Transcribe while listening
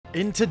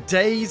In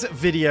today's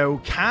video,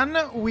 can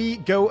we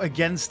go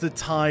against the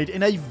tide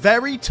in a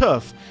very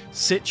tough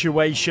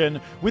situation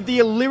with the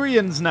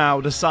Illyrians now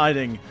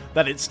deciding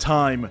that it's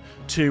time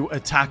to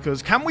attack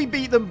us? Can we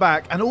beat them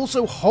back and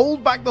also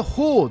hold back the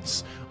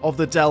hordes of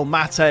the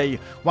Dalmatae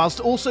whilst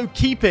also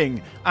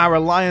keeping our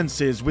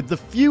alliances with the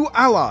few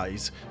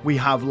allies we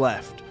have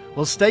left?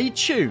 Well, stay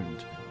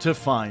tuned to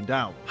find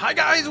out. Hi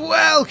guys,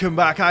 welcome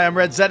back. I am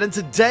Red Zed, and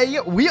today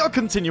we are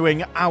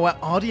continuing our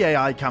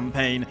Ardiaei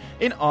campaign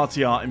in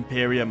RTR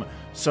Imperium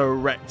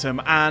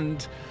Surrectum.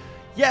 And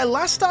yeah,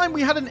 last time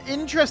we had an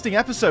interesting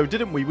episode,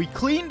 didn't we? We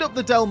cleaned up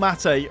the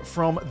Dalmatae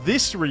from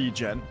this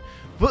region,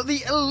 but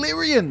the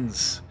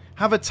Illyrians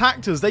have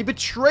attacked us. They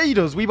betrayed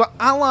us. We were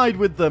allied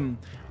with them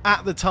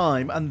at the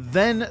time, and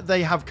then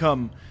they have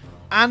come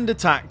and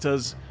attacked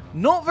us.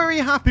 Not very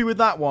happy with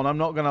that one, I'm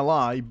not gonna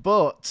lie,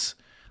 but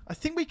I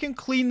think we can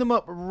clean them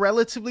up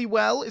relatively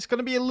well. It's going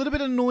to be a little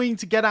bit annoying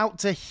to get out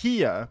to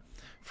here,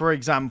 for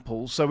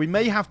example. So we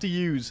may have to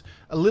use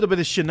a little bit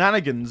of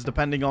shenanigans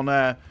depending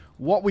on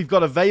what we've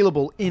got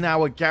available in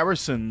our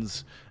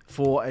garrisons,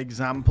 for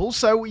example.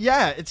 So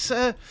yeah, it's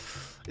a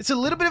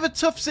little bit of a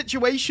tough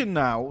situation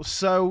now.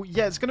 So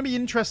yeah, it's going to be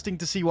interesting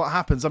to see what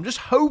happens. I'm just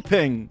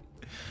hoping,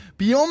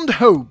 beyond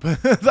hope,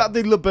 that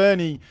the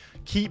Liburni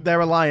keep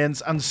their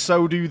alliance, and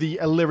so do the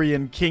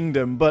Illyrian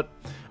kingdom. But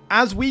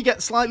as we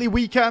get slightly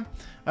weaker,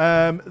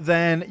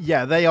 then,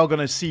 yeah, they are going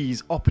to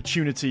seize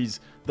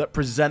opportunities that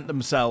present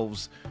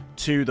themselves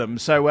to them.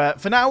 So,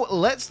 for now,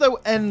 let's,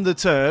 though, end the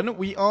turn.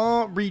 We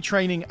are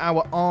retraining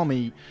our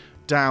army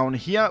down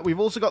here. We've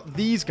also got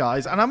these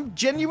guys, and I'm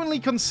genuinely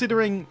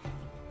considering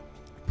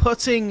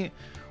putting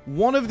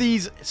one of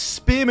these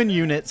spearman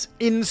units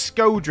in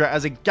Skodra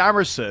as a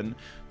garrison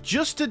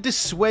just to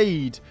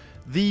dissuade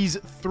these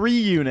 3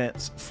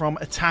 units from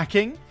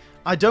attacking.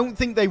 I don't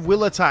think they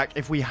will attack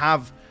if we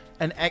have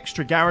an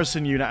extra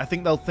garrison unit. I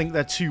think they'll think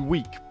they're too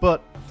weak,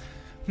 but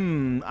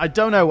I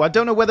don't know. I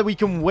don't know whether we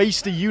can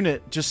waste a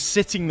unit just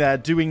sitting there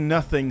doing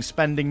nothing,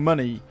 spending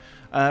money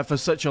for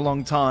such a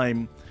long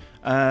time.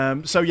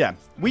 So yeah,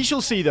 we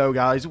shall see though,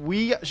 guys.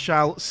 We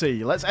shall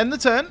see. Let's end the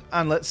turn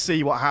and let's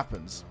see what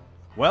happens.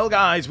 Well,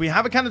 guys, we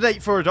have a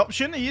candidate for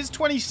adoption. He is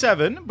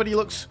 27, but he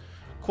looks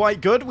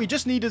quite good. We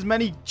just need as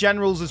many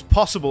generals as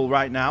possible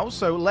right now,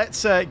 so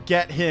let's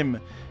get him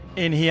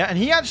in here. And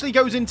he actually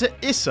goes into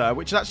Issa,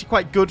 which is actually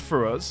quite good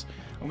for us.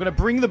 I'm going to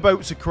bring the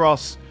boats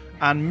across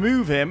and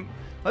move him.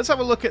 Let's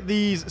have a look at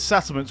these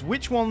settlements.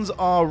 Which ones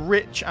are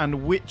rich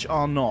and which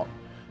are not?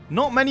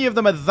 Not many of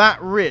them are that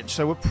rich,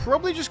 so we're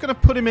probably just going to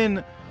put him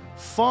in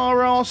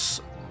Pharos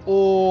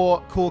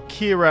or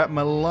Corkira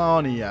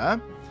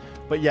Melania.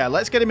 But yeah,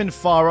 let's get him in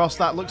Pharos.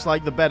 That looks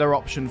like the better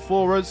option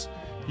for us.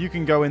 You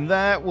can go in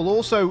there. We'll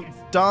also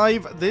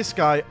dive this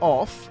guy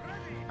off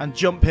and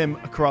jump him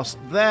across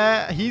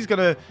there. He's going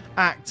to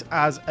act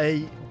as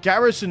a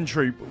garrison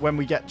troop when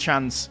we get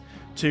chance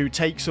to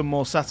take some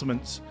more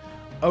settlements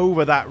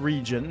over that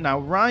region. Now,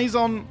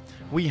 Rhizon,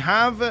 we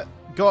have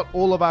got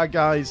all of our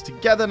guys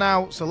together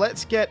now, so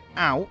let's get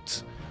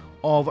out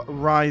of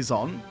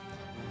Rhizon.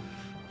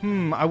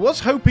 I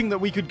was hoping that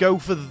we could go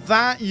for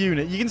that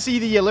unit. You can see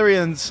the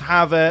Illyrians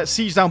have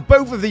sieged down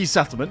both of these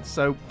settlements,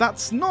 so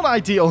that's not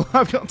ideal,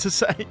 I've got to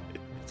say.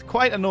 It's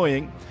quite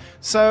annoying.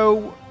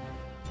 So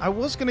I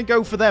was going to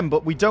go for them,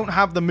 but we don't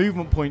have the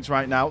movement points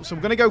right now. So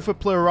I'm going to go for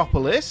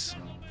Pleuropolis.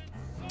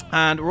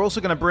 And we're also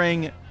going to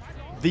bring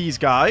these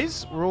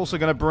guys. We're also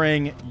going to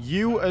bring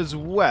you as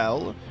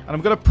well. And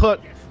I'm going to put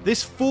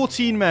this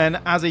 14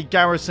 men as a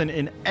garrison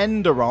in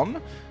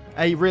Enderon.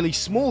 A really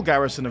small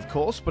garrison, of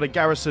course, but a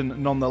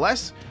garrison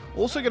nonetheless.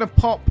 Also going to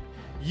pop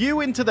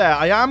you into there.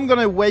 I am going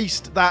to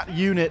waste that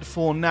unit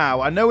for now.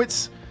 I know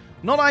it's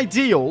not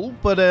ideal,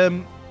 but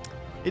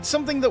it's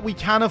something that we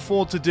can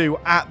afford to do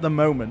at the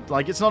moment.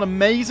 Like, it's not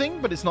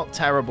amazing, but it's not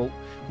terrible.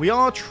 We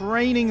are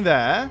training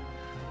there.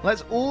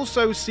 Let's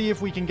also see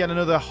if we can get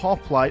another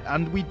hoplite.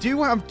 And we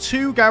do have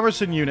 2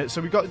 garrison units,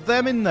 so we've got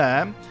them in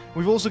there.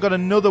 We've also got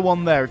another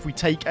one there if we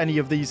take any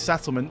of these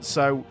settlements.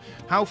 So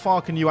how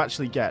far can you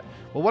actually get?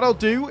 Well, what I'll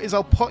do is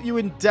I'll put you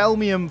in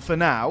Delmium for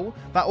now.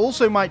 That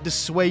also might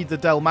dissuade the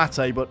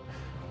Dalmatae, but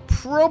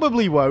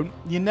probably won't.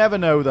 You never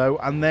know, though.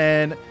 And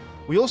then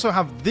we also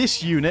have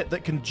this unit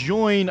that can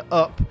join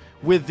up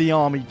with the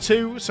army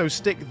too, so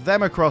stick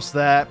them across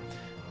there.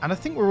 And I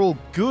think we're all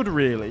good,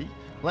 really.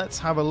 Let's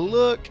have a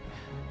look.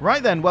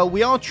 Right then, well,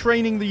 we are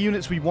training the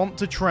units we want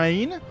to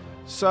train.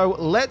 So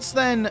let's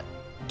then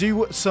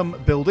do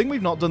some building.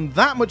 We've not done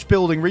that much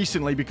building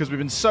recently because we've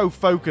been so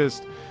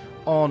focused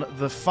on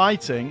the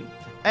fighting.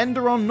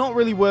 Enderon, not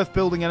really worth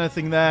building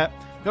anything there.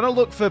 Got to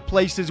look for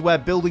places where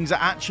buildings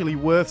are actually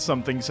worth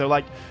something. So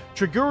like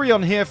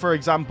Trigurion here, for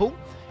example,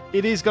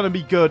 it is going to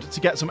be good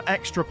to get some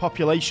extra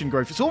population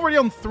growth. It's already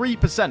on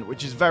 3%,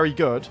 which is very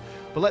good.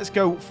 But let's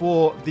go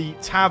for the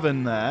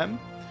tavern there.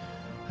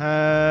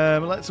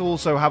 Let's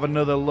also have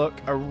another look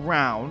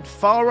around.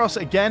 Pharos,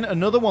 again,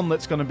 another one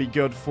that's going to be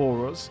good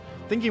for us.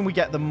 Thinking we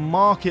get the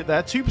market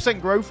there.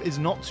 2% growth is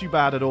not too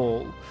bad at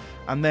all.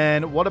 And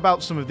then what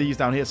about some of these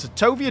down here?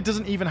 Sotovia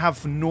doesn't even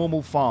have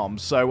normal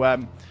farms. So,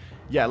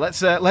 yeah,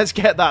 let's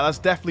get that. That's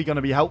definitely going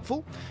to be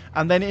helpful.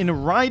 And then in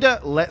Ryder,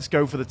 let's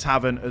go for the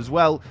tavern as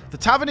well. The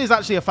tavern is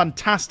actually a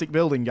fantastic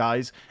building,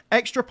 guys.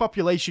 Extra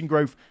population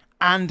growth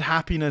and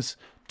happiness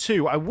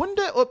too. I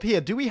wonder up here,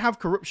 do we have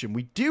corruption?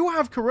 We do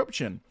have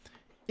corruption.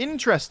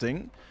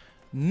 Interesting.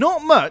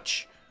 Not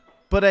much,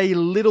 but a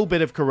little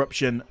bit of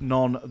corruption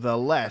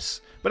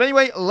nonetheless. But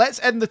anyway, let's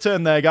end the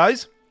turn there,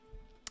 guys.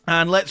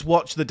 And let's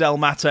watch the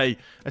Delmate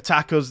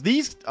attack us.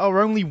 These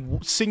are only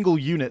single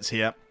units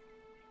here.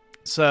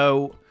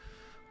 So,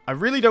 I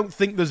really don't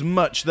think there's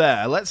much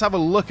there. Let's have a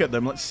look at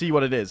them. Let's see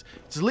what it is.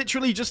 It's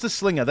literally just a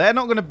slinger. They're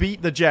not going to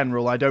beat the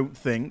general, I don't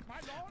think.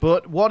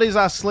 But what is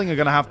our slinger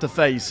going to have to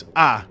face?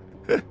 Ah.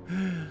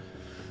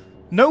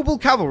 Noble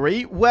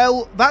cavalry.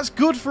 Well, that's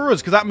good for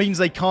us, because that means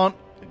they can't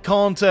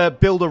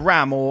build a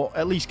ram, or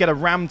at least get a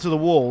ram to the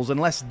walls,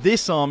 unless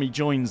this army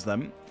joins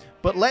them.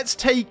 But let's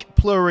take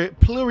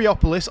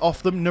Pluriopolis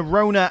off them,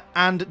 Nerona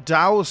and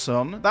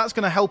Dawson. That's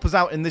going to help us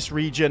out in this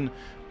region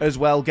as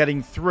well,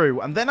 getting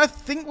through. And then I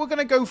think we're going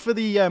to go for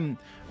the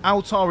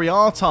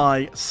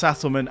Ardiaei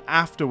settlement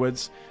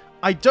afterwards.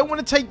 I don't want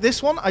to take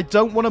this one. I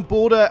don't want to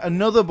border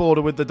another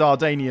border with the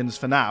Dardanians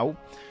for now.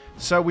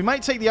 So we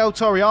might take the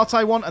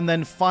Ardiaei one and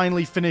then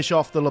finally finish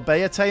off the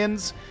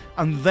Labaeataeans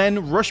and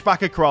then rush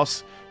back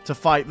across to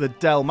fight the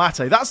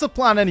Delmate. That's the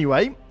plan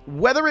anyway.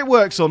 Whether it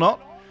works or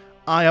not,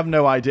 I have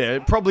no idea.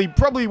 It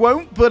probably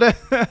won't, but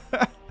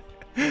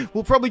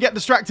we'll probably get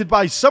distracted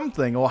by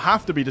something, or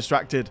have to be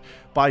distracted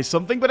by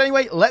something. But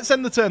anyway, let's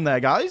end the turn there,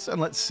 guys,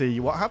 and let's see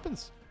what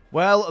happens.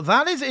 Well,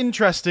 that is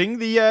interesting.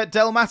 The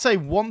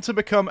Delmate want to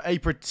become a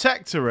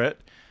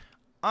protectorate.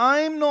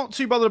 I'm not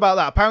too bothered about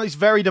that. Apparently, it's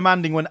very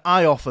demanding when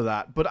I offer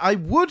that. But I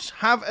would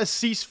have a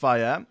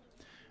ceasefire, and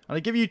I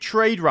give you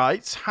trade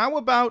rights. How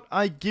about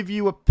I give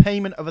you a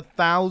payment of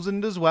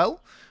 1,000 as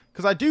well?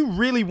 Because I do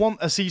really want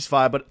a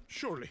ceasefire, but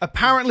surely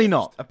apparently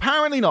not.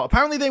 Apparently not.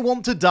 Apparently they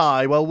want to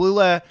die. Well,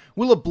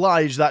 we'll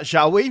oblige that,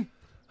 shall we?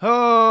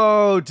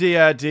 Oh,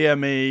 dear, dear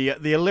me.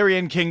 The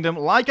Illyrian kingdom,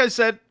 like I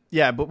said,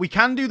 yeah, but we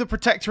can do the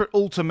Protectorate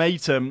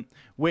Ultimatum,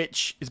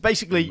 which is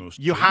basically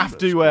you have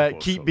to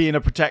keep being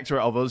a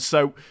protectorate of us.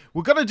 So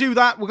we're going to do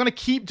that. We're going to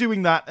keep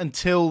doing that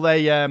until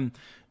they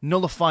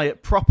nullify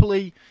it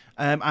properly.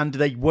 And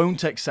they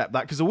won't accept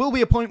that, because there will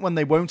be a point when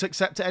they won't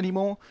accept it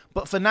anymore.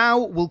 But for now,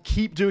 we'll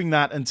keep doing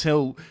that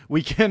until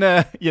we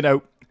can, you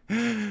know,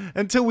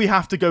 until we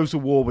have to go to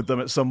war with them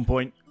at some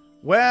point.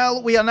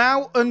 Well, we are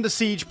now under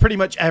siege pretty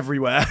much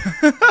everywhere.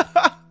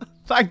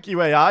 Thank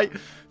you, AI.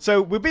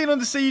 So we're being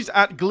under siege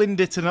at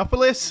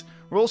Glinditanopolis.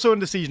 We're also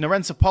under siege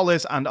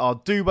Narensopolis and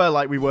Arduba,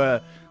 like we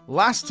were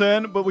last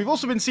turn. But we've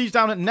also been sieged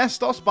down at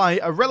Nestos by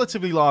a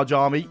relatively large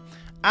army.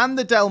 And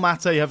the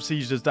Delmate have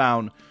sieged us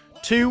down.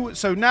 2.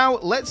 So now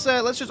let's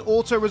just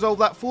auto resolve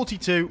that.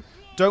 42.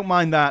 Don't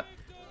mind that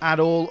at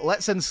all.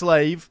 Let's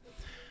enslave.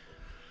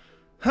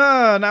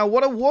 Now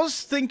what I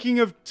was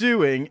thinking of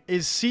doing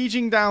is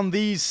sieging down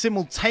these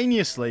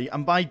simultaneously,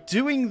 and by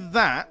doing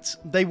that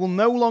they will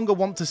no longer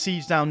want to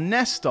siege down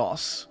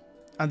Nestos,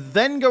 and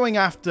then going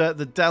after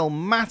the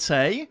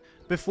Delmate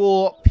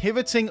before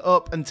pivoting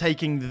up and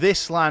taking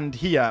this land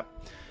here.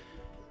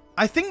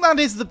 I think that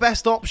is the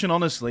best option,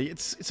 honestly.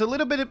 It's a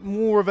little bit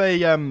more of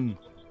a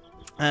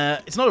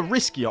it's not a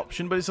risky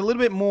option, but it's a little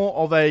bit more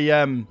of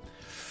a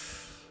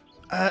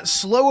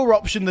slower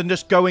option than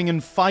just going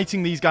and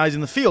fighting these guys in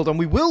the field. And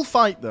we will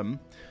fight them,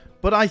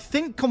 but I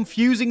think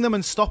confusing them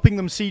and stopping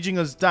them sieging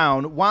us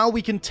down while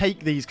we can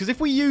take these. Because if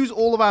we use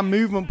all of our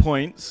movement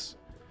points,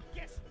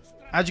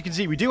 as you can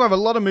see, we do have a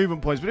lot of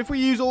movement points. But if we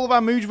use all of our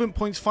movement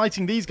points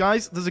fighting these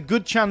guys, there's a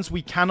good chance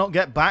we cannot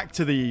get back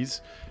to these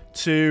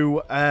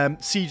to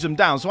siege them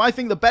down. So I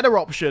think the better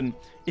option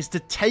is to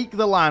take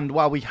the land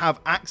while we have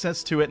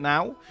access to it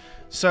now.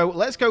 So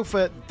let's go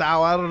for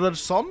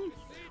Dawarson.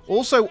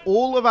 Also,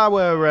 all of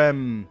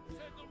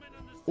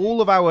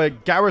our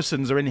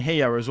garrisons are in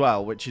here as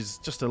well, which is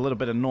just a little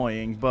bit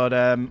annoying.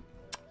 But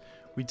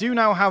we do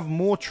now have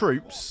more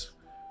troops.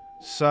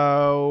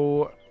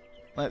 So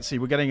let's see,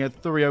 we're getting a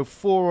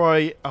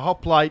Thuriophoroi, a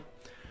Hoplite.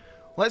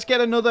 Let's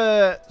get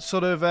another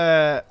sort of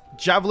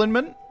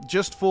Javelinman,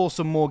 just for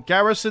some more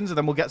garrisons, and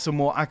then we'll get some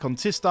more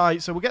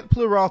Akontistai. So we'll get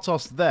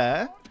Pluratos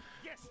there.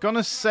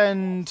 Gonna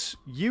send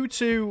you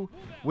two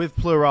with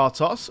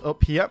Pluratos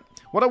up here.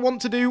 What I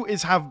want to do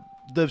is have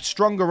the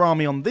stronger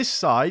army on this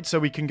side, so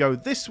we can go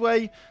this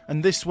way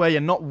and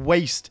not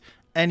waste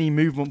any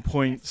movement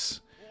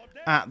points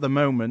at the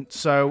moment.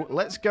 So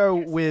let's go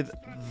with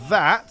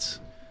that.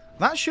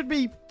 That should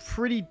be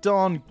pretty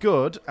darn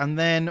good. And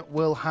then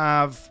we'll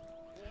have...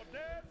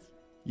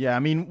 yeah, I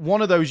mean,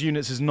 one of those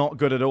units is not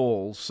good at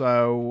all.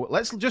 So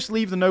let's just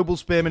leave the Noble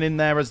Spearmen in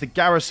there as the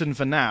garrison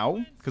for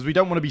now, because we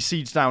don't want to be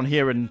sieged down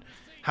here and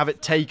have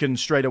it taken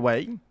straight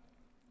away.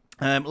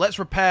 Let's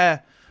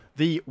repair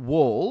the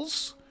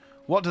walls.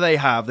 What do they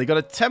have? They got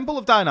a Temple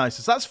of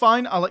Dionysus. That's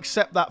fine. I'll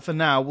accept that for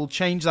now. We'll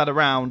change that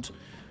around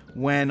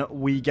when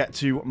we get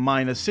to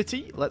Minor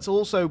City. Let's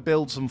also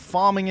build some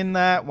farming in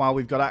there while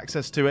we've got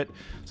access to it.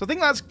 So I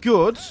think that's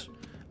good.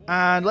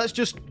 And let's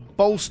just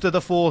bolster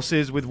the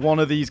forces with one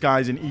of these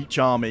guys in each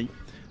army.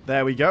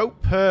 There we go.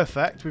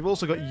 Perfect. We've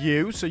also got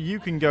you, so you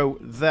can go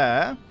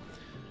there.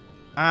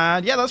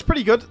 And yeah, that's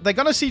pretty good. They're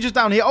going to siege us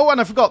down here. Oh,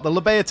 and I forgot, the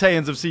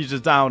Labaeotaians have sieged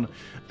us down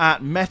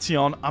at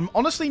Metion. I'm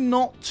honestly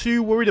not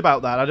too worried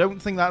about that. I don't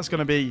think that's going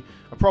to be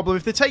a problem.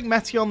 If they take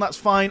Metion, that's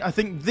fine. I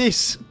think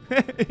this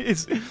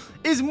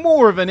is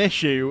more of an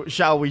issue,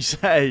 shall we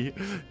say.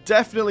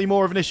 Definitely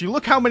more of an issue.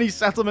 Look how many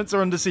settlements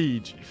are under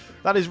siege.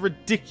 That is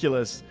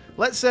ridiculous.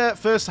 Let's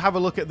first have a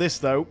look at this,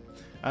 though.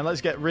 And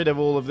let's get rid of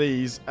all of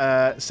these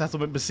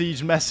settlement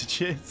besieged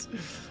messages.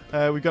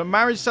 We've got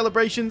marriage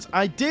celebrations.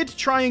 I did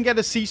try and get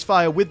a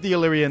ceasefire with the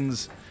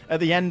Illyrians at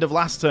the end of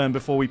last turn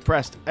before we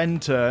pressed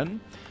end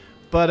turn.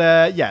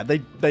 But yeah,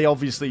 they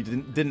obviously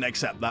didn't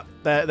accept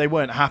that. They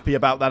weren't happy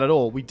about that at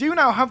all. We do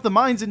now have the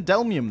mines in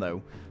Delmium,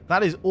 though.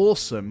 That is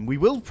awesome. We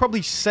will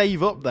probably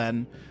save up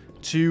then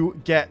to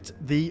get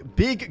the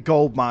big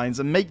gold mines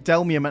and make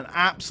Delmium an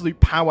absolute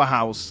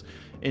powerhouse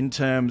in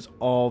terms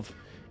of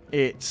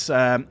its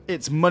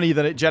money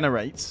that it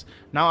generates.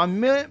 Now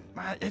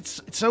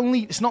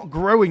it's not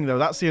growing though.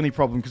 That's the only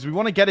problem, because we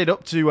want to get it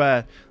up to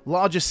a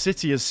larger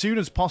city as soon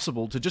as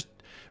possible to just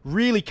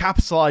really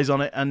capitalize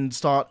on it and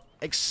start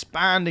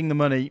expanding the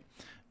money.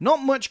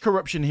 Not much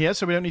corruption here,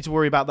 so we don't need to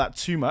worry about that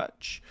too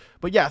much.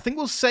 But yeah, I think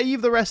we'll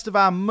save the rest of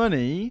our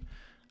money,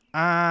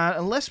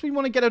 unless we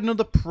want to get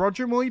another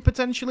Prodromoid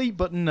potentially.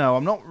 But no,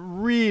 I'm not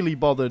really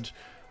bothered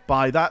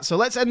by that. So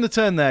let's end the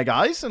turn there,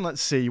 guys, and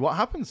let's see what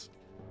happens.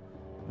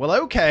 Well,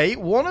 okay,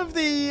 one of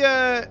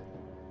the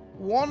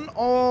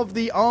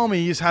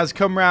armies has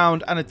come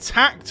round and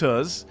attacked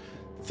us,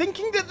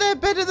 thinking that they're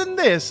better than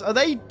this. Are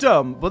they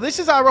dumb? But this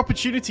is our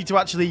opportunity to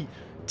actually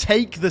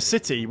take the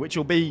city, which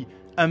will be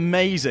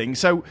amazing.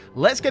 So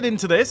let's get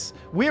into this.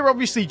 We're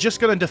obviously just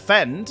going to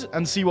defend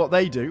and see what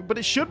they do, but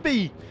it should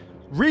be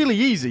really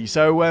easy.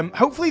 So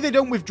hopefully they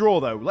don't withdraw,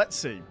 though. Let's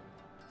see.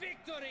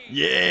 Victory.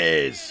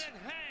 Yes.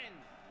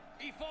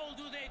 If all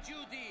do their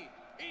duty,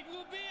 it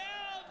will be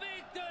our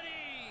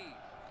victory.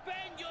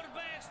 Bend your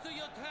backs to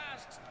your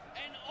tasks,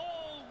 and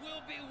all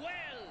will be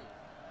well.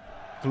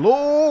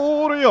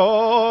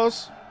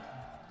 Glorious.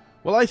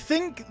 Well, I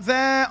think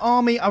their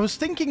army... I was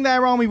thinking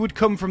their army would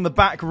come from the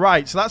back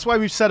right, so that's why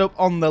we've set up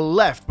on the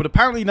left. But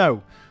apparently,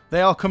 no.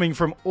 They are coming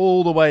from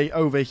all the way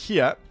over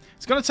here.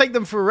 It's going to take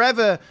them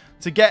forever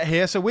to get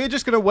here, so we're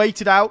just going to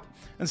wait it out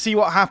and see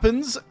what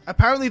happens.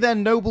 Apparently, their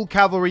noble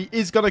cavalry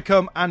is going to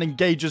come and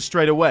engage us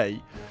straight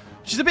away,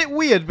 which is a bit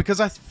weird,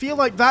 because I feel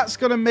like that's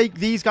going to make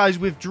these guys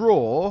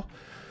withdraw.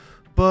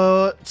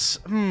 But,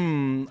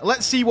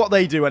 let's see what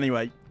they do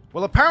anyway.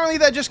 Well, apparently,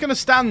 they're just going to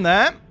stand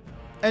there,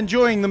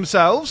 enjoying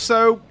themselves,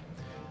 so...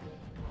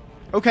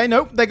 Okay,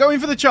 no, they're going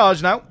for the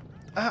charge now.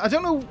 I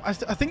don't know, I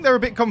think they're a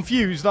bit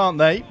confused, aren't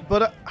they?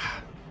 But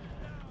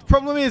the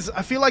problem is,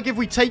 I feel like if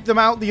we take them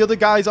out, the other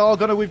guys are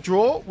going to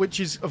withdraw, which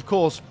is, of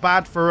course,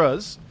 bad for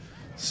us.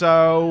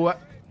 So,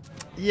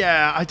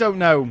 yeah, I don't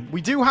know. We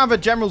do have a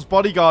general's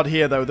bodyguard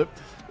here, though, that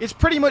it's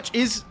pretty much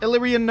is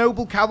Illyrian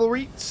noble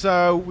cavalry,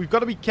 so we've got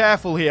to be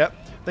careful here.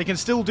 They can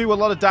still do a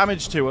lot of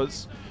damage to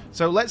us.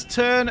 So let's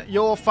turn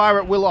your fire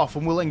at will off,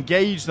 and we'll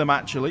engage them,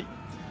 actually,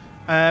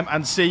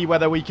 and see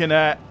whether we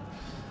can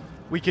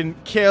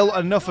kill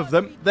enough of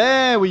them.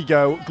 There we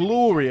go.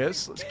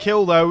 Glorious. Let's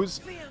kill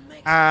those.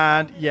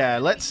 And, yeah,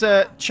 let's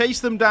chase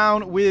them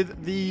down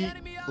with the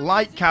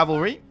light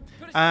cavalry.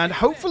 And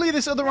hopefully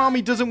this other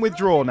army doesn't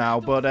withdraw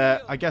now, but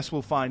I guess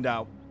we'll find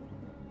out.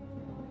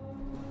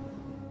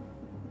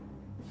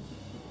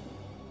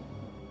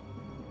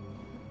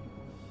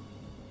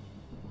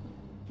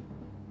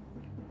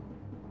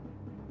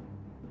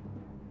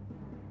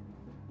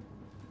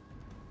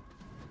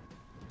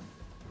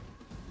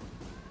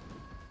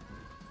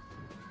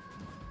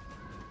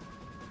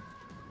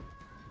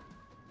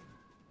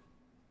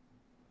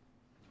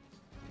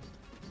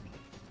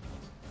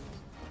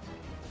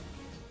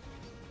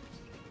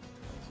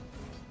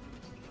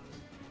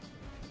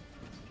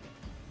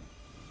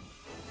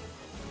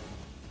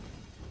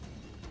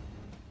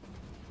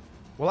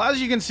 Well,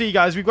 as you can see,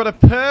 guys, we've got a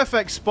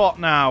perfect spot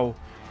now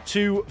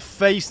to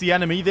face the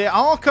enemy. They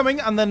are coming,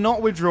 and they're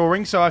not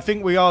withdrawing, so I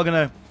think we are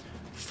going to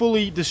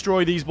fully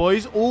destroy these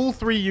boys. All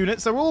 3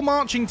 units. They're all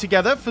marching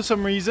together for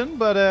some reason,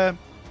 but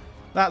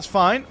that's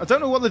fine. I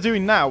don't know what they're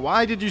doing now.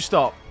 Why did you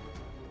stop?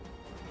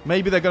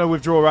 Maybe they're going to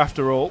withdraw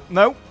after all.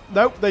 Nope,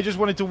 they just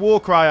wanted to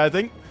war cry, I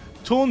think.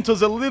 Taunt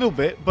us a little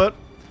bit, but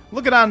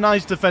look at our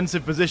nice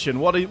defensive position.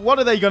 What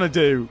are they going to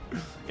do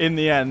in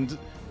the end?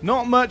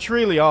 Not much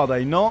really, are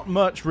they? Not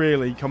much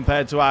really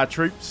compared to our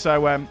troops.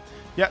 So,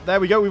 yeah,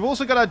 there we go. We've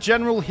also got our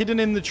general hidden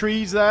in the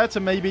trees there to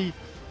maybe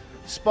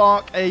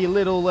spark a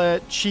little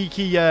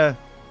cheeky... there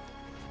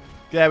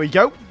we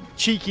go.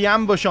 Cheeky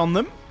ambush on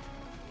them.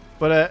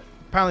 But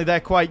apparently they're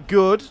quite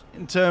good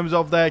in terms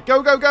of their...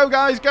 Go, go, go,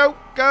 guys! Go,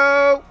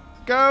 go,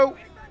 go!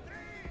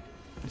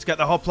 Let's get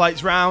the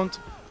hoplites round.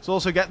 Let's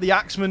also get the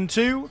Axemen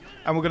too.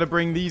 And we're going to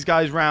bring these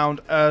guys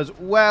round as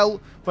well.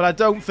 But I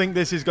don't think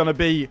this is going to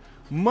be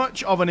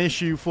much of an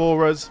issue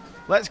for us.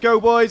 Let's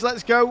go, boys.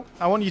 Let's go.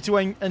 I want you to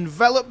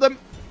envelop them.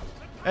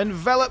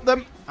 Envelop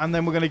them. And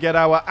then we're going to get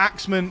our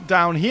Axemen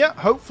down here.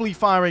 Hopefully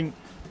firing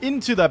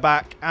into their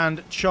back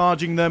and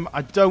charging them.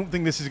 I don't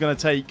think this is going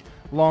to take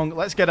long.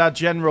 Let's get our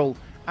general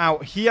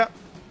out here.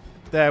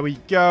 There we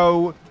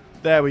go.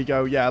 There we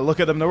go. Yeah, look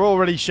at them. They're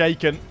already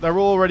shaken. They're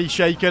already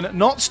shaken.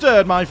 Not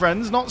stirred, my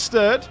friends. Not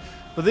stirred.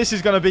 But this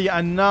is going to be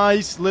a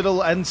nice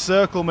little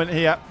encirclement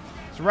here.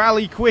 Let's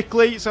rally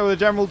quickly so the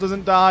general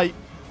doesn't die.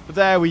 But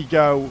there we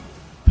go.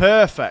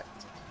 Perfect.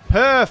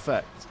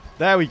 Perfect.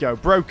 There we go.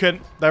 Broken.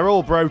 They're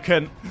all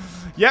broken.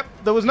 Yep,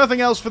 there was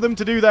nothing else for them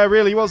to do there,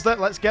 really, was there?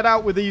 Let's get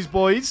out with these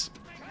boys.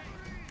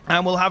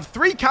 And we'll have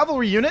 3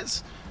 cavalry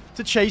units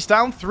to chase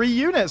down 3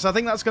 units. I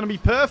think that's going to be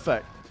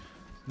perfect.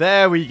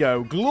 There we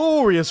go.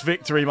 Glorious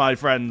victory, my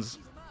friends.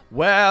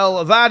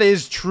 Well, that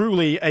is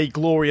truly a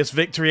glorious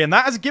victory, and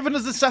that has given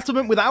us the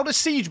settlement without a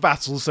siege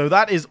battle, so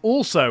that is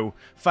also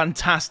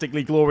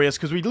fantastically glorious,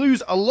 because we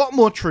lose a lot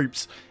more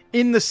troops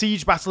in the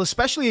siege battle,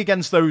 especially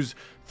against those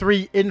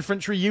 3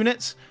 infantry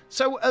units.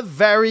 So a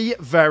very,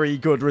 very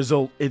good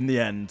result in the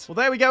end. Well,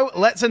 there we go.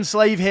 Let's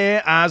enslave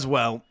here as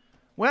well.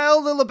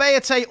 Well, the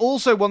Ardiaei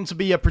also want to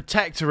be a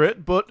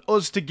protectorate, but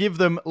us to give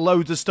them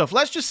loads of stuff.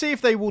 Let's just see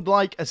if they would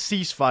like a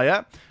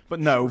ceasefire.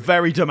 But no,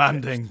 very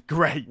demanding.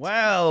 Great.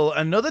 Well,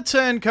 another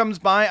turn comes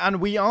by,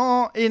 and we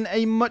are in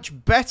a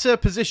much better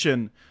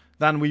position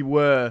than we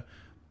were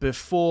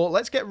before.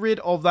 Let's get rid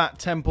of that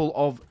Temple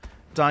of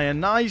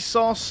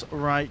Dionysos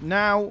right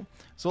now.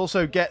 Let's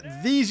also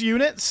get these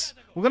units.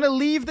 We're going to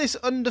leave this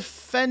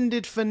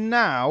undefended for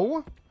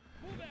now.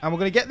 And we're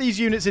going to get these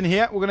units in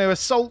here. We're going to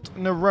assault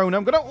Nerona.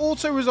 I'm going to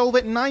auto-resolve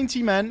it,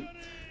 90 men.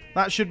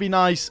 That should be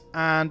nice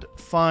and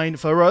fine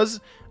for us.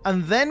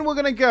 And then we're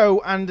going to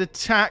go and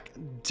attack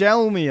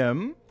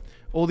Delmium,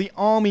 or the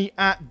army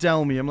at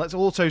Delmium. Let's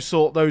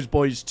auto-sort those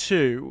boys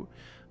too.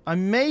 I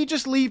may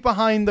just leave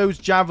behind those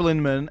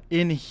javelin men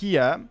in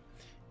here,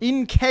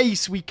 in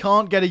case we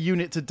can't get a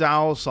unit to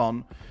Daoson.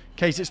 In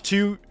case it's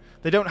too...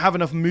 They don't have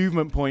enough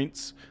movement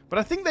points. But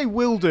I think they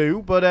will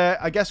do, but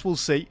I guess we'll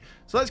see.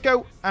 So let's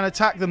go and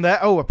attack them there.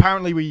 Oh,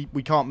 apparently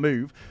we can't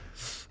move.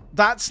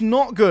 That's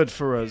not good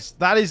for us.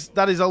 That is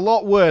a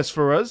lot worse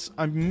for us.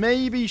 I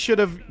maybe should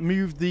have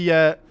moved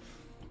the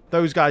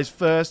those guys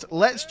first.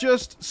 Let's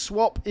just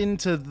swap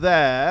into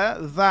there,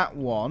 that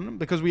one,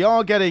 because we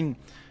are getting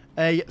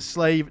a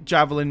slave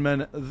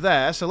javelinman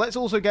there. So let's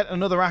also get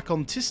another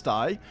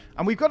Akontistai,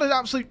 and we've got an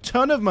absolute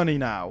ton of money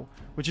now,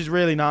 which is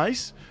really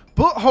nice.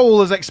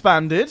 Butthole has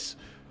expanded.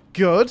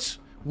 Good.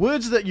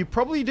 Words that you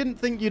probably didn't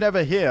think you'd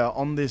ever hear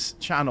on this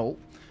channel.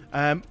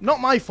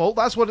 Not my fault.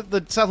 That's what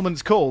the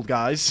settlement's called,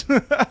 guys.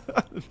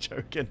 I'm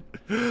joking.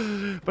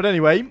 But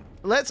anyway,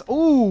 let's...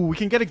 Ooh, we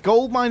can get a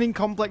gold mining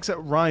complex at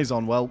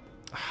Rhizon. Well,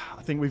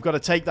 I think we've got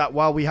to take that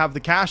while we have the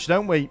cash,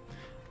 don't we?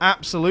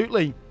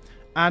 Absolutely.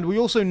 And we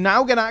also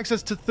now get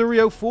access to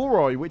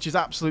Thuriophoroi, which is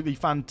absolutely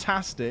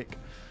fantastic.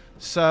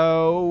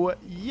 So,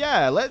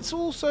 yeah, let's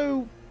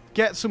also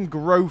get some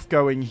growth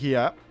going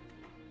here.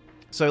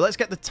 So let's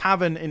get the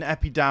tavern in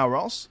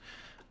Epidauros.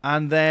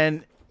 And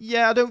then,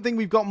 yeah, I don't think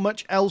we've got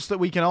much else that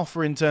we can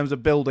offer in terms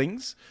of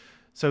buildings.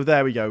 So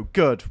there we go.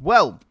 Good.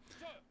 Well,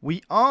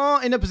 we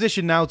are in a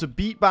position now to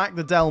beat back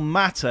the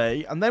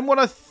Delmate. And then what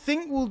I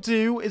think we'll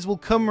do is we'll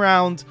come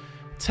round,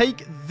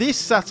 take this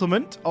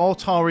settlement,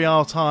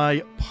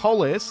 Ardiaei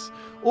Polis,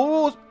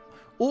 or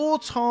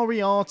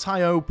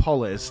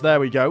Ardiaeiopolis. There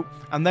we go.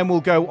 And then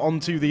we'll go on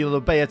to the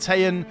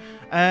Ardiaeian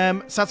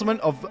settlement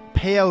of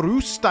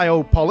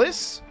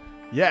Perustaiopolis.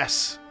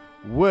 Yes,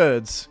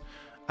 words.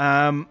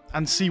 And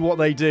see what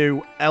they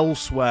do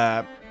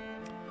elsewhere.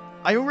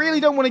 I really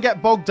don't want to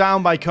get bogged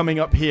down by coming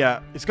up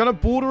here. It's going to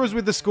border us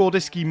with the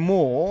Skordiski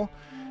more.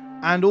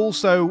 And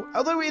also,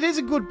 although it is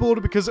a good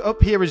border because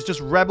up here is just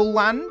rebel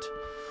land.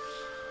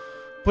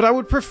 But I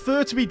would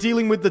prefer to be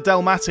dealing with the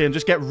Delmate and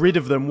just get rid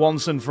of them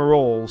once and for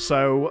all.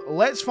 So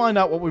let's find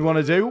out what we want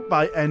to do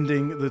by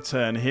ending the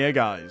turn here,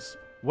 guys.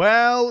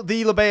 Well,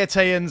 the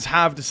Ardiaeians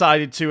have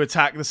decided to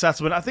attack the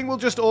settlement. I think we'll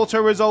just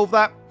auto-resolve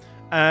that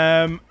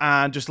and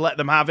just let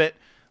them have it.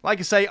 Like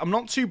I say, I'm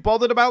not too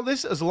bothered about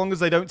this as long as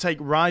they don't take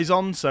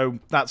Rhizon, so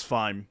that's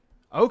fine.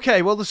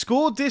 Okay, well, the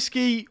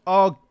Skordiski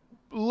are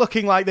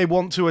looking like they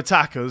want to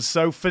attack us.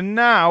 So for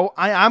now,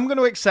 I am going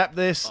to accept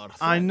this.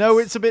 I know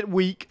it's a bit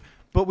weak,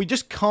 but we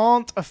just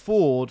can't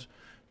afford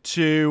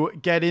to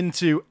get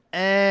into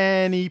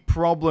any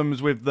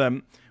problems with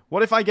them.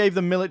 What if I gave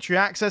them military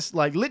access?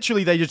 Like,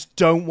 literally, they just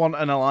don't want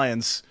an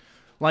alliance.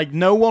 Like,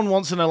 no one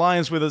wants an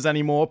alliance with us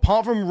anymore,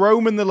 apart from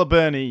Rome and the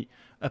Liburni,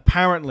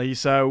 apparently.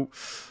 So,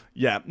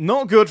 yeah,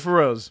 not good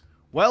for us.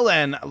 Well,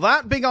 then,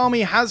 that big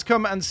army has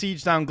come and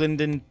sieged down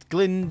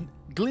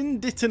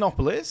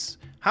Glinditinopolis.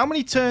 How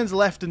many turns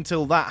left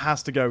until that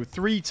has to go?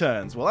 3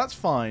 turns. Well, that's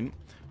fine.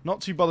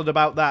 Not too bothered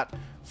about that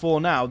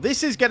for now.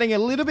 This is getting a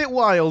little bit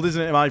wild,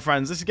 isn't it, my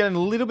friends? This is getting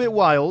a little bit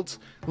wild.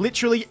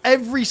 Literally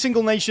every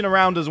single nation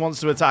around us wants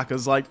to attack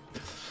us. Like,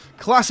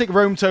 classic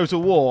Rome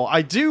Total War.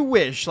 I do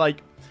wish,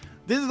 like,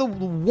 this is the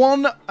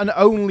one and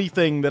only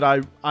thing that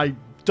I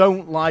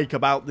don't like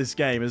about this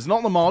game. It's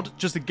not the mod,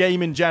 just the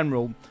game in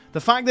general.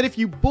 The fact that if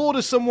you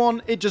border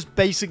someone, it just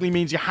basically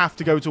means you have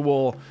to go to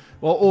war,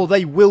 or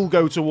they will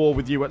go to war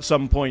with you at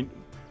some point.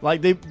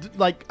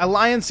 Like,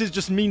 alliances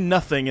just mean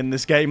nothing in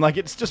this game. Like,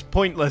 it's just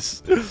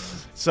pointless.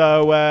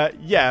 So,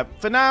 yeah,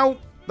 for now,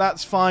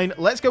 that's fine.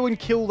 Let's go and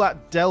kill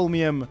that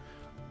Delmium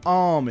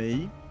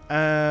army.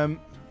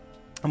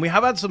 And we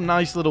have had some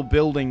nice little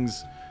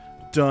buildings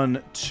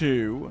done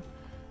too.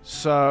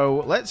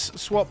 So,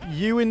 let's swap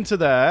you into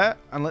there,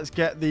 and let's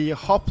get the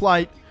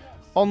hoplite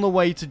on the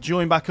way to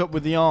join back up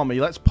with the army.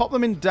 Let's pop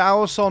them in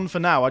Dawson for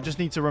now. I just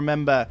need to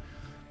remember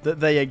that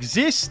they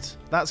exist.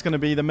 That's going to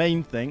be the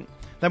main thing.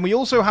 Then we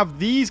also have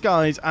these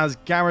guys as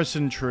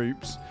garrison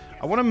troops.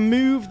 I want to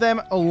move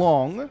them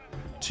along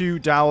to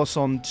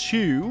Dawson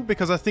 2,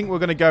 because I think we're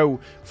going to go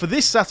for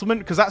this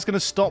settlement, because that's going to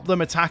stop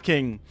them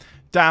attacking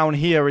down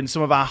here in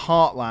some of our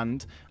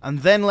heartland. And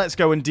then let's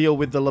go and deal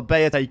with the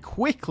Ardiaei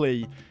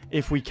quickly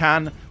if we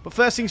can. But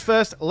first things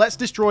first, let's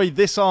destroy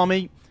this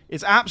army.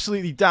 It's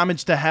absolutely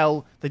damaged to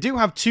hell. They do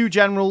have 2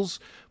 generals,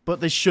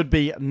 but this should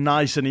be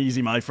nice and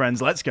easy, my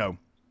friends. Let's go.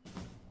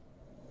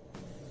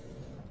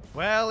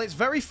 Well, it's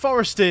very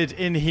forested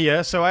in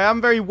here, so I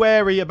am very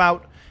wary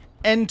about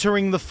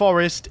entering the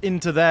forest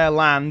into their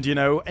land, you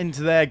know,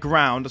 into their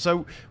ground.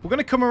 So we're going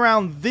to come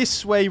around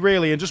this way,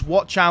 really, and just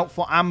watch out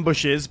for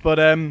ambushes. But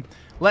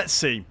let's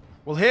see.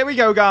 Well, here we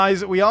go,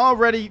 guys. We are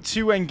ready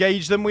to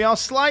engage them. We are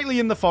slightly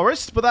in the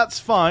forest, but that's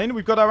fine.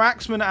 We've got our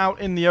axemen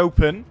out in the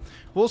open.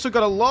 We've also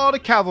got a lot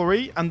of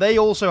cavalry, and they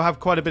also have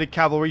quite a bit of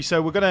cavalry,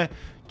 so we're going to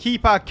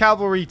keep our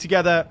cavalry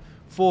together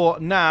for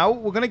now.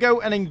 We're going to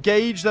go and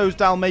engage those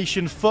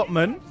Dalmatian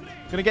footmen.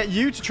 Going to get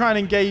you to try and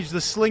engage the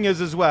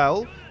slingers as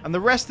well. And the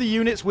rest of the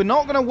units, we're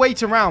not going to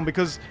wait around,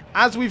 because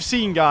as we've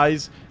seen,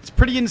 guys, it's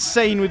pretty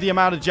insane with the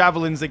amount of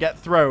javelins that get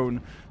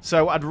thrown.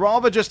 So I'd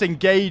rather just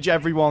engage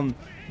everyone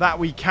that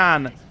we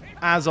can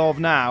as of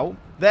now.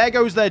 There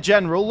goes their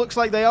general. Looks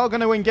like they are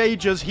going to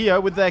engage us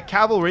here with their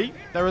cavalry,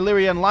 their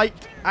Illyrian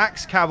light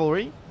axe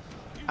cavalry.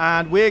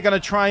 And we're going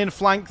to try and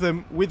flank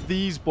them with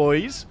these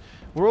boys.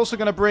 We're also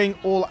going to bring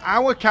all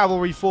our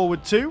cavalry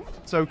forward too.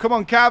 So come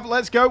on, Cav,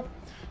 let's go.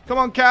 Come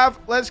on, Cav,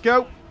 let's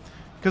go.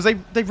 Because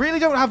they really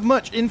don't have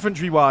much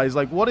infantry-wise.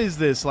 Like, what is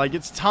this? Like,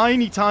 it's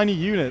tiny, tiny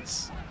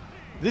units.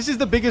 This is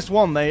the biggest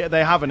one they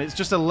have, and it's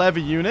just a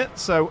levy unit.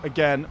 So,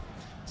 again,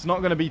 it's not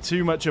going to be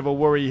too much of a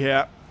worry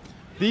here.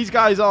 These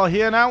guys are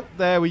here now.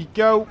 There we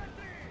go.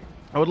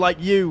 I would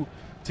like you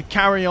to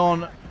carry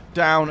on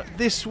down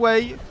this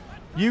way.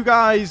 You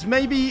guys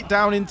maybe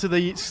down into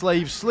the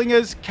slave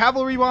slingers.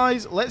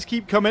 Cavalry-wise, let's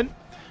keep coming.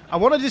 I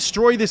want to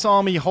destroy this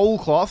army whole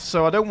cloth,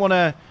 so I don't want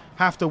to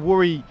have to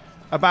worry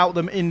about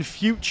them in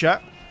future.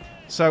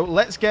 So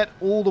let's get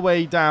all the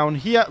way down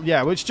here.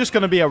 Yeah, it's just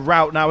going to be a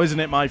rout now, isn't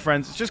it, my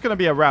friends? It's just going to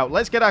be a rout.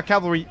 Let's get our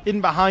cavalry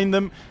in behind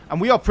them, and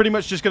we are pretty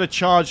much just going to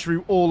charge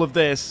through all of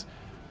this.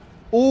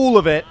 All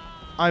of it,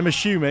 I'm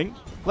assuming.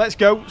 Let's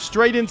go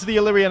straight into the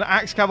Illyrian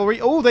axe cavalry.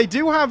 Oh, they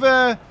do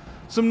have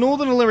some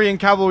Northern Illyrian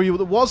cavalry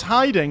that was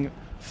hiding.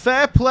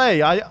 Fair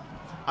play.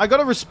 I got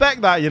to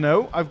respect that, you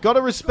know. I've got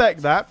to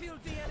respect that.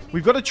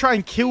 We've got to try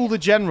and kill the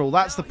general.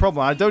 That's the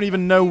problem. I don't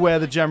even know where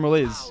the general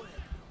is.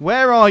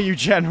 Where are you,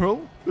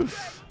 general?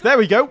 There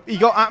we go. He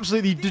got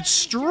absolutely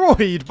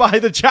destroyed by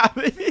the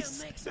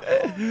Japanese.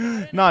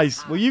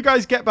 Nice. Well, you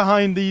guys get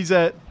behind these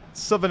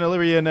Southern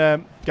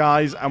Illyrian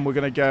guys, and we're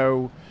going to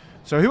go.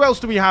 So who else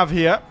do we have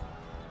here?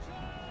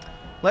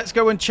 Let's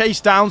go and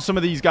chase down some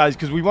of these guys,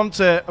 because we want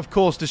to, of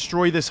course,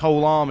 destroy this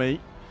whole army.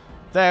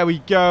 There we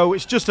go.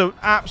 It's just an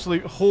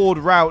absolute horde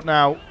rout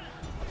now.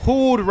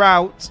 Horde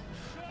rout.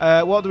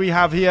 What do we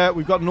have here?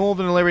 We've got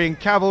Northern Illyrian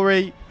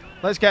cavalry.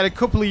 Let's get a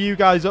couple of you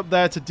guys up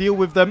there to deal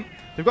with them.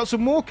 They've got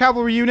some more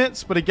cavalry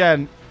units, but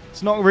again,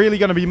 it's not really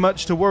going to be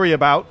much to worry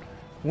about.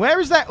 Where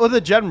is that other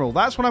general?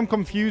 That's what I'm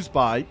confused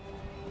by.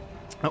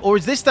 Or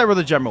is this their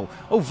other general?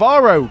 Oh,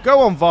 Varro. Go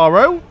on,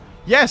 Varro.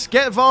 Yes,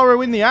 get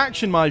Varro in the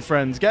action, my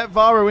friends. Get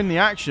Varro in the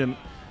action.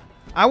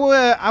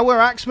 Our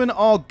axemen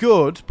are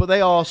good, but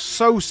they are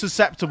so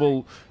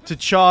susceptible to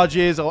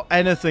charges or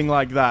anything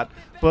like that.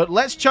 But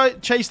let's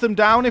chase them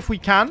down if we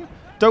can.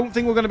 Don't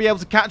think we're going to be able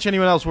to catch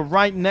anyone else. We're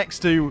right next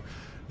to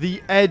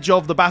the edge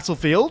of the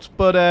battlefield.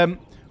 But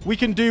we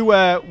can do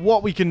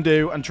what we can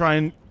do and try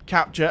and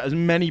capture as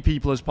many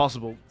people as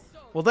possible.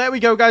 Well, there we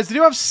go, guys. They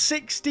do have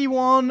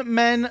 61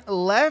 men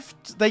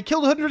left. They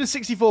killed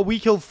 164. We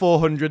killed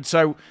 400.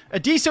 So a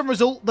decent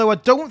result, though I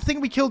don't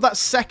think we killed that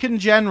second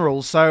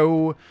general.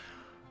 So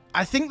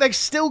I think they're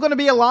still going to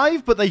be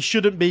alive, but they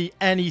shouldn't be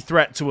any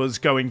threat to us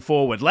going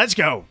forward. Let's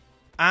go.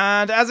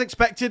 And as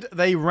expected,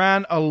 they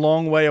ran a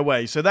long way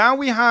away. So now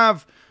we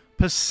have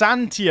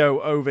Pesantio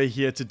over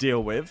here to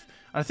deal with.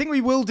 I think we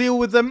will deal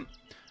with them,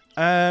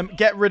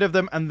 get rid of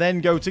them, and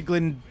then go to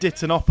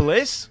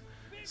Glinditanopolis.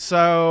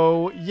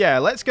 So, yeah,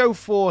 let's go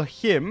for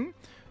him.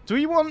 Do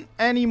we want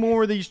any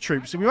more of these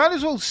troops? So we might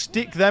as well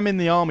stick them in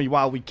the army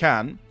while we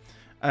can.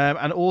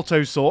 and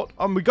auto sort.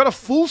 We've got a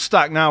full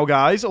stack now,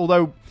 guys,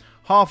 although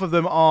half of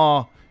them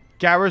are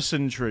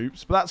garrison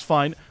troops, but that's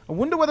fine. I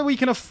wonder whether we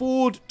can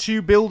afford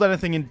to build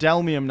anything in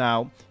Delmium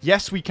now.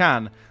 Yes, we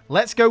can.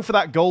 Let's go for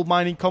that gold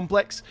mining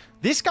complex.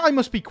 This guy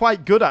must be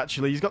quite good,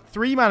 actually. He's got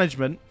 3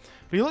 management,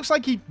 but he looks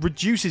like he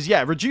reduces,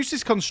 yeah,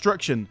 reduces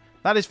construction.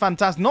 That is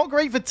fantastic. Not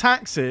great for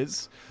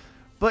taxes,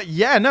 but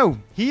yeah, no,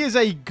 he is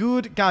a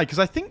good guy, because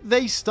I think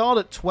they start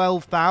at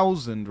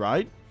 12,000,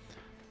 right?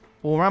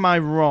 Or am I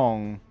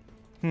wrong?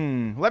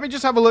 Let me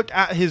just have a look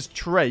at his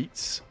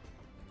traits.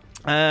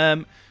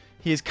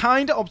 He is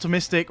kind of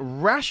optimistic.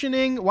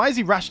 Rationing. Why is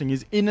he rationing?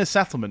 He's in a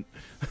settlement.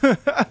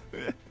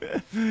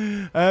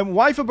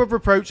 Wife above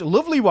reproach.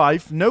 Lovely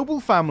wife. Noble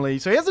family.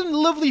 So he has a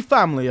lovely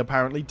family,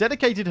 apparently.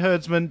 Dedicated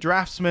herdsman.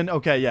 Draftsman.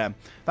 Okay, yeah.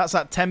 That's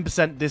that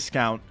 10%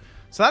 discount.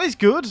 So that is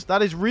good.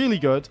 That is really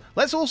good.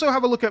 Let's also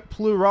have a look at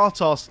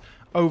Pluratos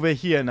over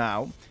here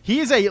now. He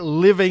is a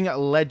living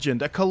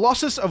legend. A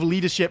colossus of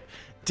leadership,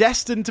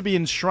 destined to be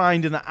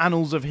enshrined in the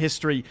annals of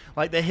history.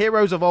 Like the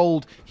heroes of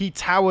old, he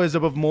towers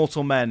above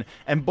mortal men,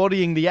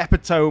 embodying the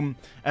epitome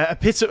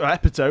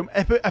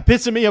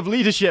of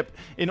leadership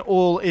in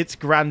all its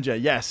grandeur.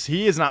 Yes,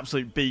 he is an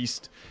absolute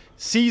beast.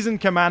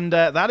 Seasoned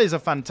commander, that is a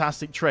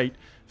fantastic trait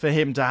for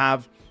him to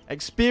have.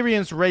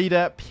 Experienced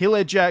raider,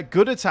 pillager,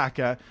 good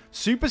attacker,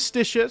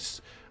 superstitious.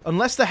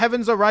 Unless the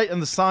heavens are right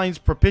and the signs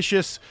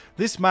propitious,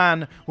 this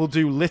man will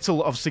do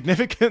little of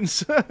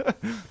significance.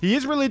 He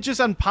is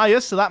religious and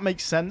pious, so that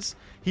makes sense.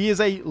 He is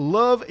he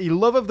loves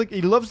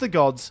the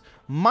gods.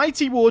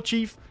 Mighty war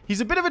chief.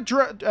 He's a bit of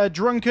a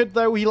drunkard,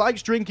 though. He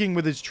likes drinking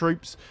with his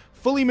troops.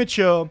 Fully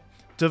mature,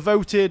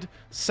 devoted,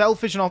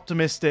 selfish and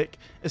optimistic.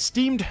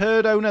 Esteemed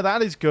herd owner,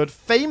 that is good.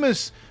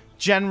 Famous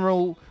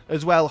general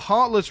as well.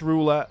 Heartless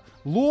ruler.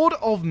 Lord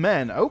of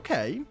men.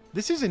 Okay,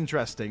 this is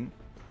interesting.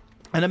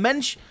 An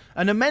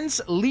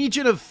immense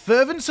legion of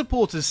fervent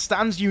supporters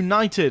stands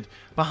united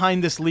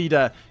behind this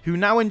leader, who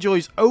now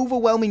enjoys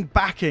overwhelming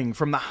backing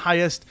from the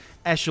highest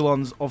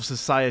echelons of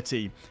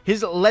society.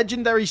 His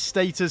legendary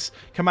status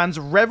commands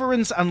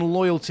reverence and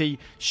loyalty,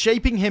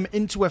 shaping him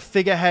into a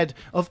figurehead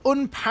of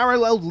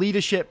unparalleled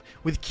leadership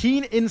with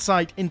keen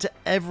insight into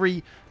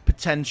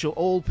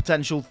all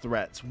potential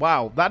threats.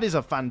 Wow, that is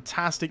a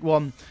fantastic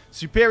one.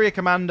 Superior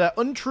commander,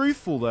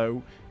 untruthful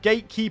though,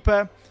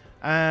 gatekeeper,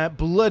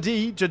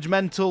 bloody,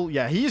 judgmental.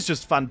 Yeah, he is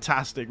just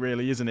fantastic,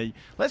 really, isn't he?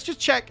 Let's just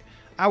check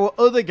our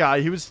other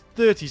guy, who is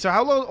 30. So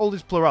how old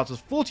is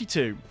Pluratos?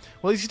 42.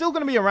 Well, he's still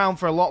going to be around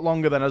for a lot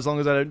longer then, as long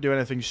as I don't do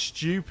anything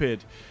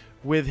stupid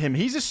with him.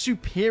 He's a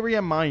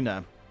superior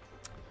miner.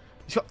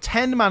 He's got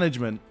 10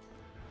 management.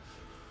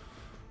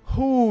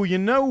 Ooh, you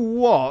know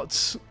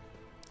what?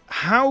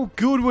 How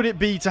good would it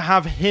be to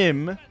have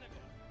him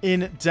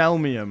in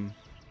Delmium?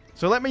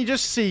 So let me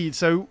just see.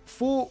 So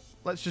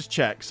let's just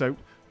check. So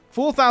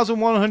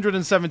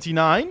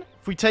 4,179.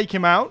 If we take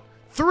him out,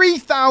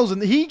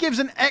 3,000. He gives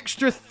an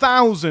extra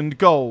 1,000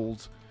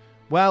 gold.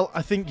 Well,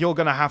 I think you're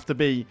going to have to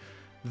be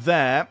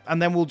there.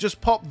 And then we'll just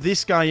pop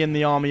this guy in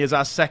the army as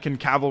our second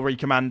cavalry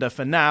commander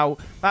for now.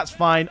 That's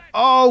fine.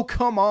 Oh,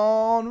 come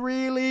on.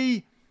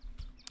 Really?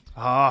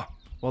 Well,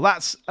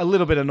 that's a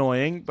little bit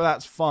annoying, but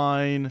that's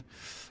fine.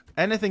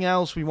 Anything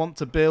else we want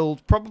to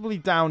build? Probably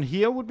down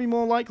here would be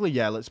more likely.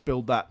 Yeah, let's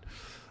build that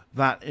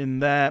in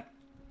there.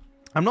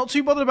 I'm not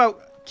too bothered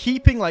about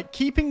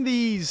keeping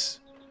these.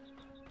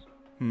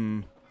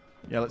 Yeah,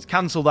 let's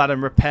cancel that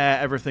and repair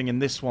everything in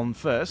this one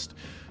first.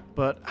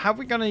 But have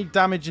we got any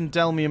damage in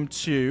Delmium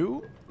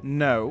 2?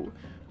 No.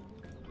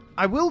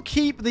 I will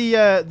keep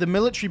the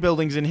military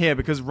buildings in here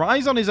because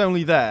Rhizon is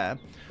only there.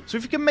 So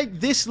if we can make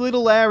this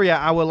little area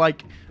our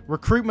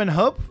recruitment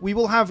hub, we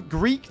will have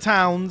Greek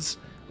towns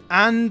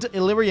and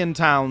Illyrian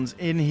towns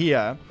in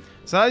here.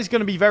 So that is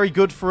going to be very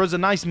good for us, a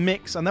nice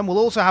mix. And then we'll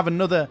also have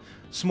another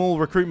small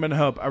recruitment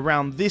hub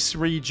around this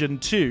region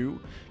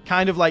too.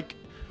 Kind of like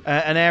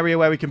an area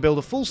where we can build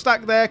a full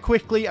stack there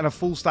quickly and a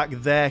full stack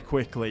there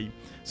quickly.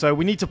 So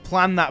we need to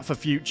plan that for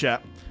future,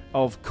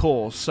 of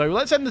course. So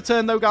let's end the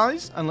turn though,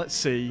 guys. And let's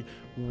see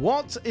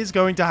what is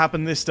going to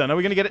happen this turn. Are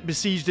we going to get it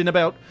besieged in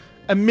about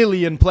 1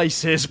 million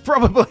places?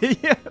 Probably.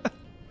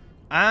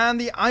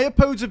 And the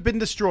Iapodes have been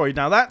destroyed.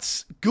 Now,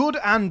 that's good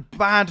and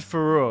bad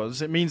for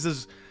us. It means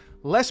there's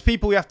less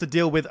people we have to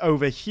deal with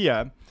over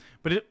here.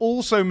 But it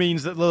also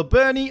means that the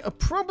Liburni are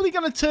probably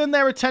going to turn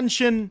their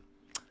attention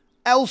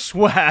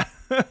elsewhere.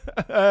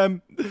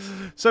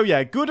 So,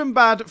 yeah, good and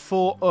bad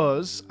for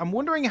us. I'm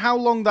wondering how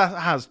long that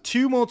has.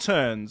 2 more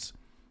turns.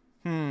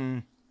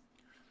 It's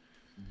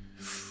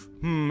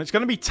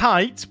going to be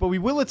tight, but we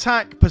will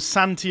attack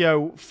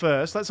Pesantio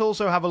first. Let's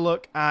also have a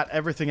look at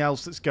everything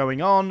else that's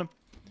going on.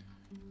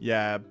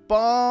 Yeah,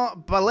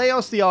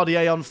 Baleos the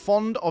Ardiaei,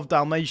 fond of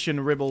Dalmatian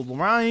ribald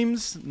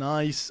rhymes.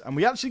 Nice. And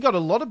we actually got a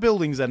lot of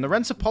buildings then. The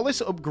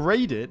Rensopolis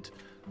upgraded.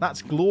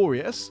 That's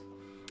glorious.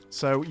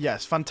 So,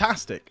 yes,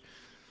 fantastic.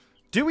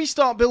 Do we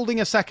start building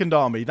a second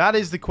army? That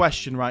is the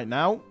question right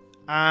now.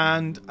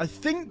 And I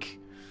think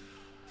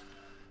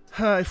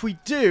if we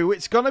do,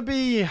 it's going to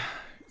be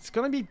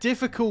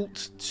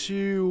difficult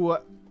to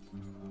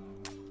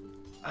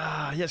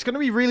Yeah, it's going to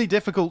be really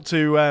difficult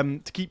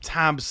to keep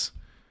tabs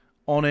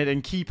on it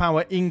and keep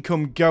our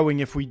income going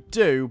if we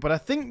do. But I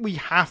think we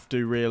have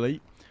to,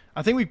 really.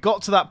 I think we've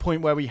got to that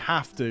point where we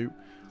have to.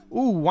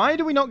 Ooh, why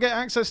do we not get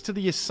access to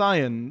the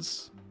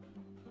Ascians?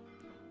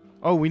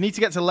 Oh, we need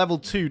to get to level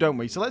 2, don't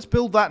we? So let's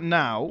build that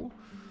now.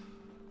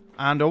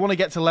 And I want to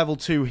get to level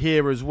 2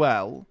 here as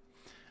well.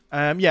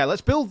 Yeah,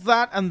 let's build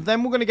that, and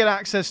then we're going to get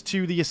access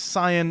to the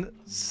Ascian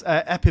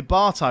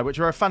Epibartai, which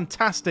are a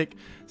fantastic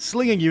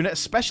slinging unit,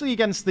 especially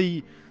against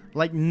the,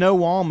 like,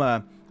 no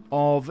armor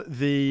of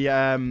the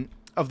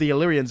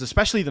Illyrians,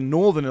 especially the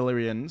northern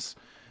Illyrians.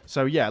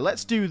 So, yeah,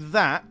 let's do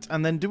that.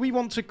 And then do we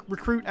want to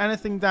recruit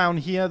anything down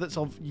here that's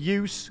of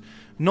use?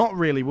 Not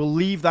really. We'll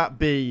leave that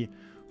be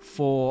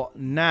for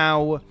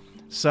now.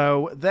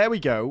 So, there we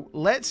go.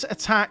 Let's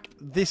attack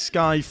this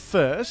guy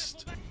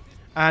first.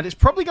 And it's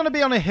probably going to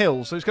be on a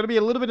hill, so it's going to be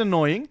a little bit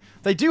annoying.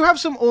 They do have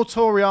some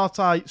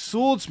Autoriatai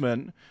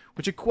swordsmen,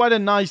 which are quite a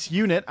nice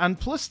unit. And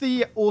plus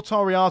the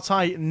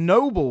Autoriatai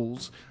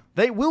nobles,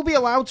 they will be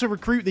allowed to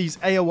recruit these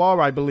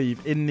AOR, I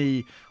believe, in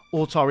the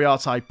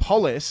Autoriatai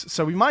polis.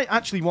 So we might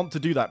actually want to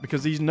do that,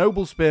 because these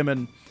noble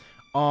spearmen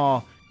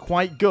are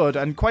quite good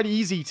and quite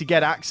easy to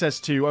get access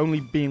to,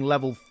 only being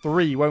level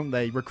 3, won't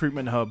they,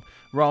 recruitment hub,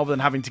 rather than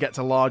having to get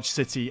to large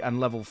city and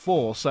level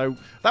 4. So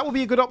that will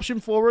be a good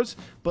option for us.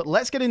 But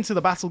let's get into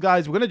the battle,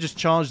 guys. We're going to just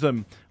charge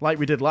them like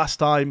we did last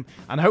time,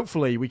 and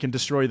hopefully we can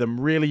destroy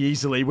them really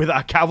easily with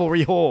our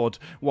cavalry horde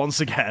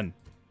once again.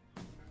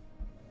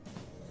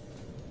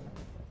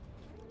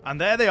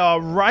 And there they are,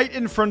 right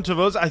in front of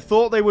us. I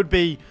thought they would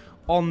be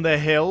on the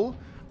hill,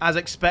 as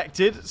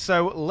expected.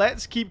 So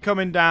let's keep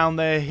coming down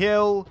the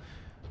hill.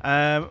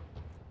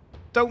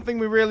 Don't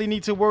think we really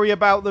need to worry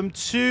about them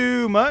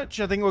too much.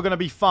 I think we're going to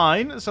be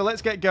fine. So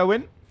let's get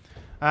going.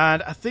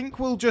 And I think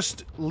we'll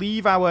just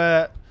leave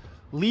our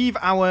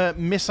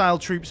missile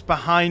troops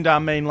behind our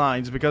main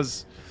lines,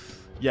 because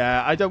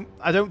yeah, I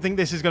don't think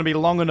this is going to be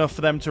long enough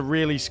for them to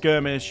really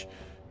skirmish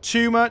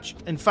too much.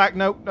 In fact,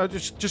 no,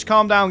 just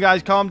calm down,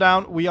 guys. Calm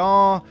down. We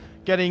are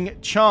getting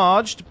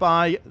charged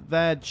by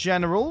their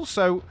general.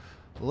 So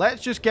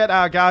let's just get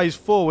our guys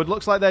forward.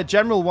 Looks like their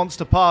general wants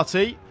to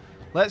party.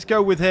 Let's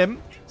go with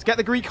him. Let's get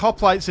the Greek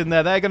hoplites in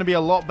there. They're going to be a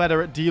lot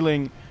better at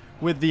dealing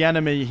with the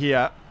enemy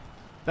here.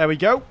 There we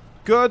go.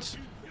 Good.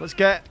 Let's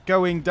get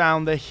going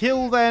down the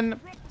hill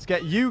then. Let's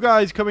get you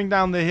guys coming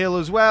down the hill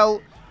as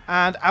well.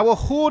 And our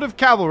horde of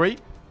cavalry,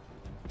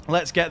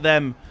 let's get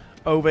them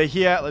over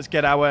here. Let's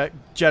get our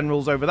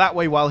generals over that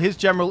way while his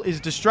general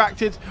is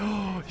distracted.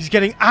 He's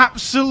getting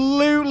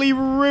absolutely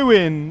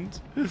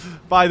ruined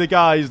by the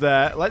guys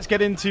there. Let's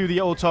get into the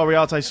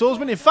Autoriatai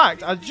swordsmen. In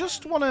fact, I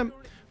just want to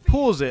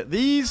pause it.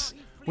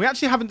 We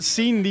actually haven't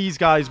seen these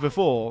guys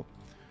before.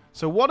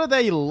 So what are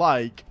they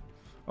like?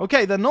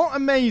 Okay, they're not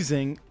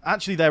amazing.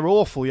 Actually, they're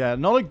awful, yeah.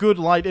 Not a good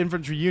light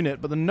infantry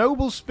unit. But the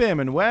noble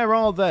spearmen, where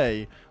are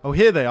they? Oh,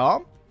 here they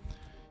are.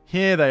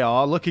 Here they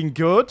are, looking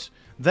good.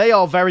 They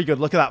are very good.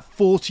 Look at that,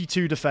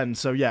 42 defense.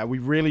 So, yeah, we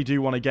really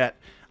do want to get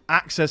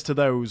access to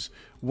those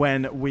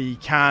when we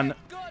can.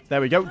 There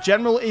we go.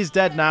 General is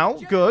dead now.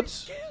 Good.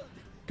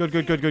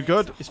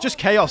 Good. It's just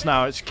chaos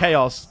now. It's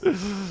chaos.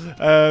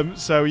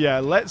 So, yeah,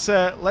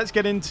 let's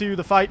get into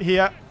the fight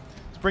here.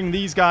 Let's bring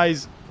these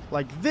guys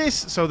like this,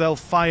 so they'll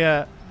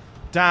fire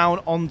down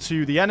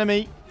onto the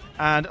enemy.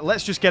 And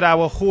let's just get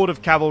our horde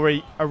of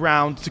cavalry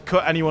around to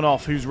cut anyone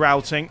off who's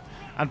routing,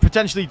 and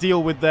potentially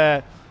deal with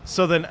their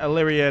southern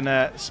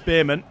Illyrian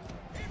spearmen.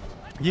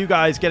 You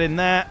guys get in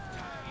there.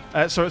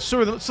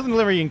 Southern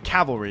Illyrian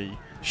cavalry,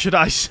 should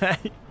I say.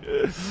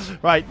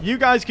 Right, you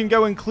guys can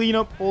go and clean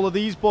up all of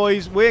these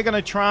boys. We're going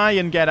to try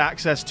and get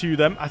access to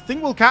them. I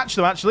think we'll catch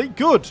them, actually.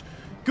 Good.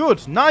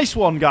 Nice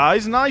one,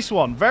 guys. Nice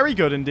one. Very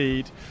good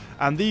indeed.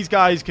 And these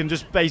guys can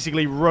just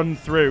basically run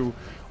through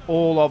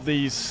all of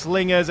these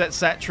slingers,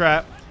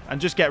 etc., and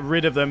just get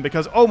rid of them,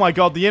 because, oh my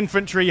god, the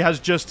infantry has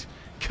just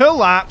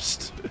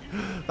collapsed.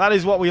 That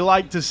is what we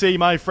like to see,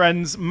 my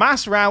friends.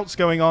 Mass routes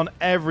going on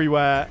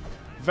everywhere.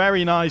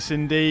 Very nice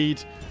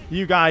indeed.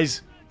 You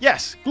guys,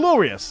 yes,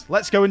 glorious.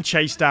 Let's go and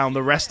chase down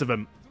the rest of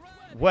them.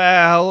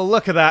 Well,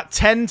 look at that.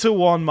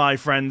 10-1, my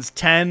friends.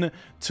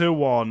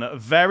 10-1.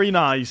 Very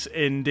nice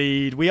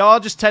indeed. We are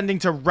just tending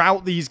to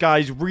rout these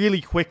guys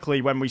really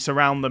quickly when we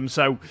surround them.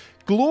 So,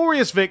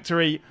 glorious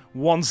victory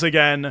once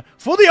again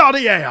for the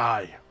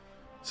Ardiaei.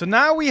 So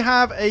now we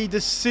have a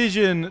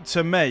decision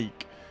to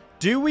make.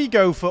 Do we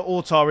go for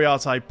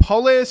Autoriatai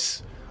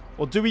Polis,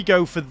 or do we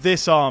go for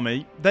this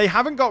army? They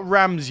haven't got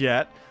rams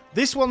yet.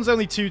 This one's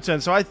only 2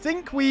 turns, so I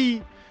think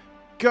we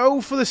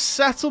go for the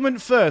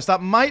settlement first.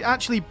 That might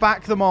actually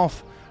back them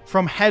off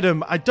from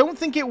Hedum. I don't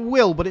think it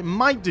will, but it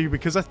might do,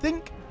 because I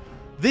think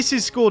this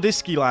is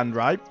Skordiski land,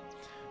 right?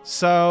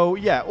 So,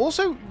 yeah.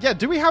 Also, yeah,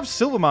 do we have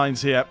silver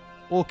mines here?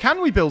 Or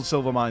can we build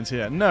silver mines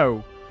here?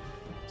 No.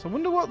 So I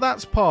wonder what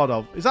that's part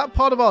of. Is that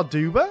part of our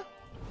Duba?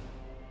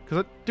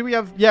 Because do we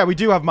have... Yeah, we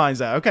do have mines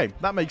there. Okay,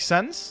 that makes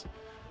sense.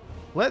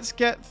 Let's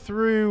get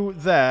through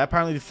there.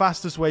 Apparently the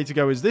fastest way to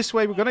go is this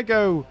way. We're going to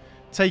go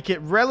take it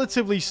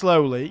relatively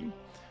slowly.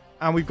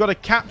 And we've got a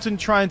captain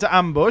trying to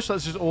ambush.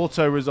 Let's just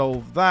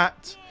auto-resolve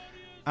that.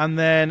 And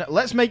then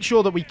let's make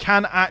sure that we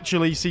can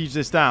actually siege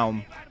this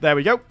down. There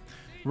we go.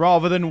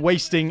 Rather than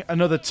wasting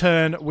another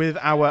turn with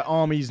our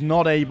armies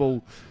not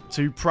able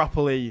to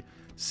properly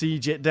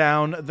siege it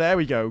down. There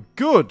we go.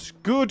 Good,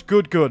 good,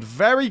 good, good.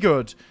 Very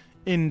good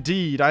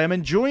indeed. I am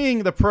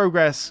enjoying the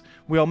progress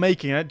we are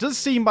making. And it does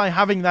seem by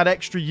having that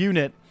extra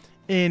unit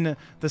in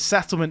the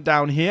settlement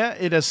down here,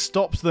 it has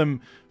stopped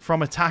them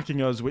from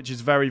attacking us, which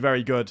is very,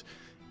 very good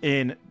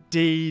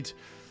indeed.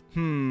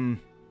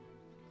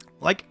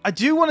 Like, I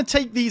do want to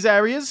take these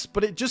areas,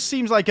 but it just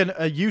seems like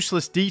a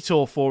useless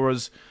detour for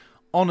us,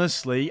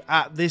 honestly,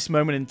 at this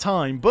moment in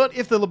time. But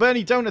if the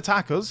Liburni don't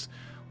attack us,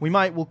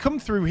 we'll come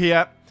through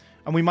here,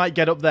 and we might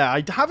get up there.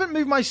 I haven't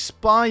moved my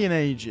spy in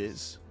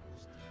ages.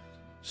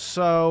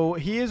 So,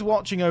 he is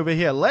watching over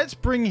here. Let's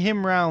bring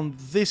him round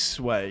this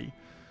way.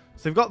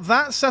 So, they've got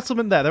that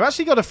settlement there. They've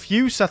actually got a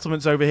few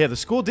settlements over here. The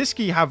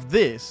Skordiski have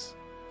this.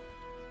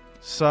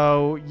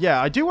 So, yeah,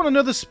 I do want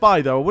another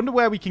spy, though. I wonder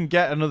where we can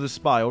get another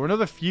spy. Or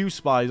another few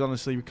spies,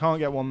 honestly. We can't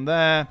get one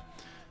there.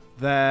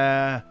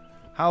 There.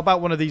 How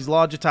about one of these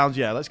larger towns?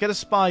 Yeah, let's get a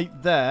spy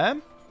there.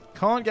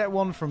 Can't get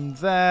one from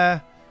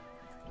there.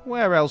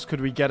 Where else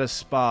could we get a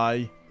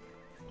spy?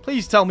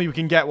 Please tell me we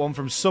can get one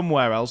from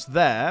somewhere else.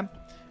 There.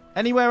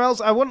 Anywhere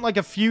else? I want, like,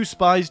 a few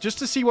spies just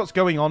to see what's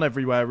going on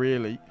everywhere,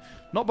 really.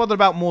 Not bothered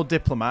about more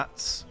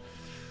diplomats.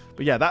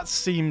 But, yeah, that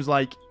seems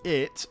like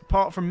it.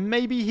 Apart from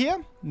maybe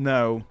here?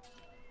 No.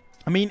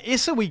 I mean,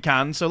 Issa we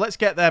can, so let's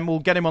get them. We'll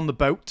get him on the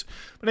boat.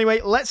 But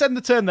anyway, let's end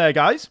the turn there,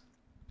 guys.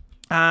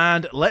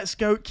 And let's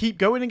keep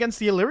going against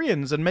the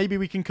Illyrians, and maybe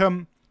we can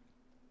come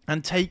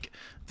and take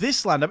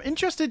this land. I'm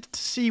interested to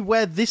see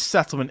where this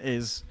settlement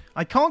is.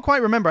 I can't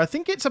quite remember. I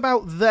think it's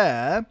about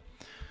there.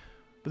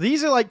 But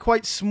these are, like,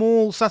 quite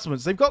small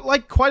settlements. They've got,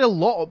 like, quite a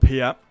lot up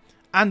here.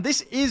 And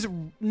this is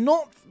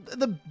not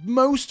the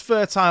most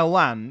fertile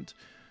land,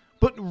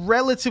 but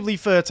relatively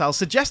fertile.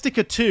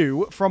 Segestica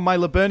 2 from my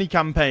Liburni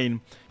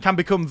campaign can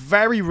become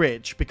very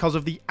rich because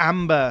of the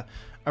amber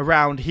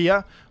around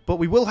here. But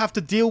we will have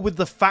to deal with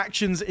the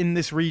factions in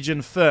this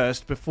region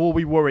first before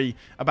we worry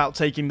about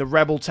taking the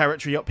rebel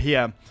territory up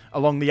here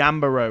along the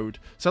Amber Road.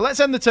 So let's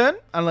end the turn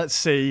and let's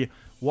see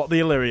what the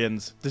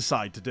Illyrians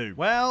decide to do.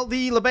 Well,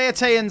 the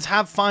Labaeoteans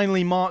have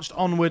finally marched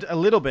onward a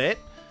little bit.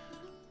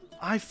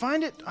 I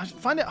find it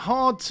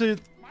hard to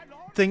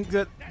think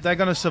that they're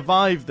going to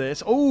survive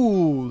this.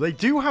 Oh, they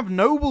do have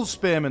noble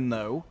spearmen,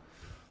 though.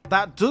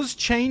 That does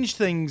change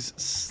things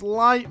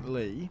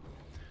slightly.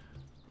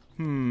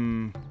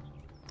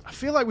 I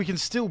feel like we can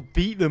still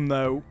beat them,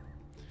 though,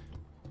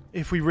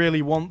 if we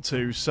really want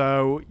to.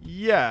 So,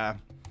 yeah.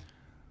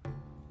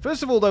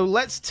 First of all, though,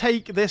 let's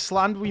take this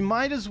land. We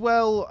might as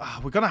well...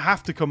 we're going to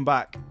have to come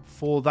back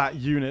for that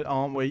unit,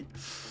 aren't we?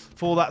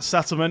 For that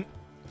settlement.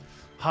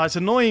 It's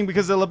annoying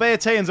because the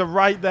Labaeoteans are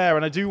right there,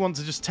 and I do want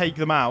to just take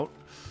them out.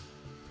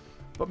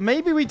 But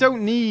maybe we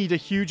don't need a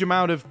huge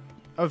amount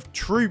of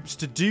troops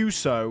to do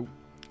so.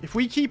 If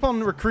we keep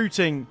on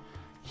recruiting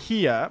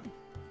here...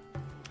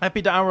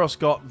 Epidaurus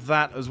got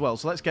that as well.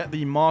 So let's get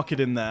the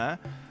market in there.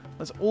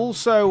 Let's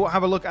also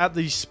have a look at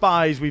the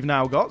spies we've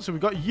now got. So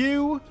we've got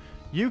you.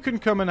 You can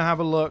come and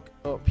have a look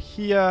up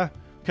here.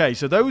 Okay,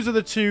 so those are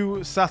the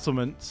two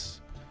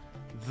settlements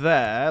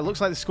there.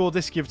 Looks like the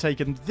Skordiski have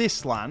taken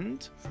this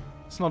land.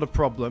 It's not a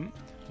problem.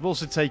 We've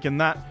also taken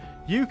that.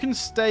 You can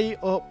stay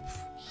up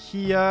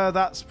here.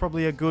 That's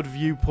probably a good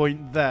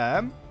viewpoint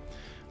there.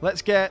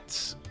 Let's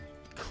get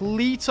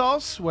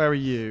Kletos. Where are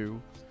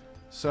you?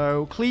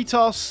 So,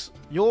 Kletos,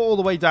 you're all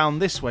the way down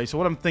this way. So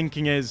what I'm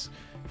thinking is,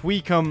 if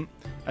we come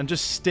and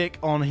just stick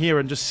on here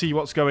and just see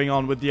what's going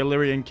on with the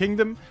Illyrian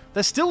Kingdom.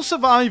 They're still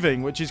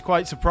surviving, which is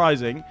quite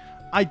surprising.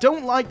 I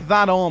don't like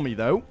that army,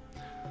 though.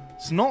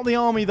 It's not the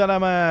army that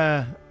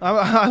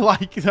I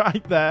like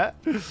right there.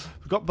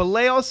 We've got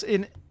Baleos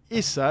in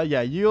Issa.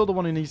 Yeah, you're the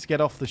one who needs to get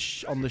off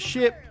on the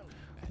ship.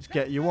 Let's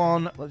get you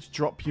on. Let's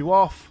drop you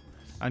off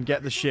and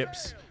get the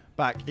ships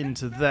back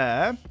into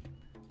there.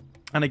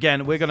 And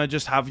again, we're going to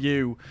just have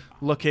you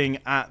looking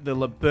at the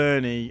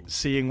Liburni,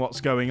 seeing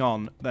what's going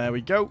on. There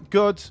we go.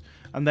 Good.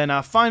 And then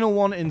our final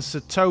one in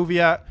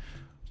Sotovia.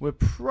 We're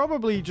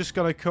probably just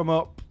going to come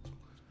up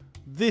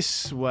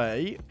this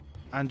way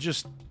and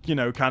just, you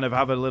know, kind of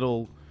have a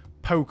little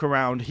poke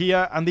around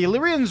here. And the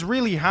Illyrians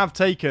really have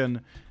taken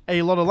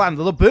a lot of land.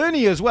 The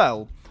Liburni as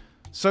well.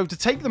 So to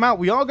take them out,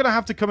 we are going to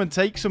have to come and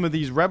take some of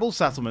these rebel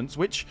settlements,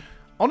 which...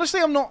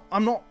 honestly, I'm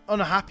not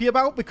unhappy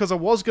about, because I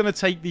was going to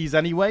take these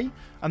anyway.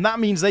 And that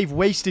means they've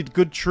wasted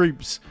good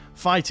troops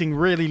fighting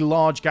really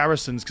large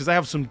garrisons, because they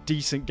have some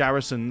decent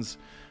garrisons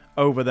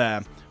over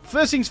there.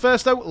 First things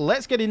first, though,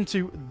 let's get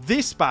into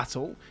this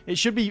battle. It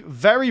should be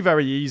very,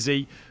 very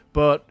easy.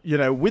 But, you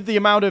know, with the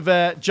amount of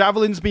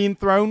javelins being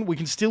thrown, we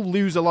can still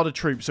lose a lot of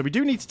troops. So we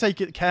do need to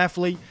take it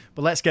carefully,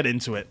 but let's get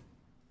into it.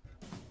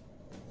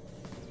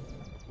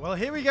 Well,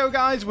 here we go,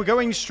 guys. We're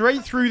going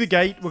straight through the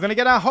gate. We're going to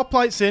get our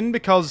hoplites in,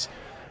 because...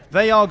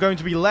 they are going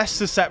to be less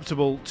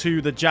susceptible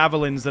to the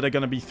javelins that are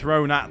going to be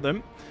thrown at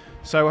them.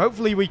 So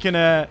hopefully we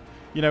can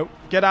you know,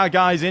 get our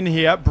guys in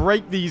here,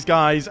 break these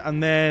guys,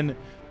 and then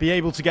be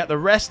able to get the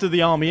rest of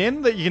the army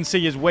in that you can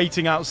see is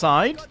waiting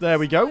outside. There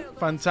we go.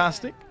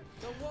 Fantastic.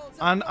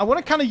 And I want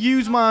to kind of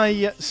use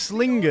my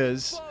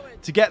slingers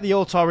to get the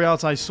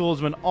Ardiaei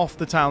swordsmen off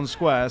the town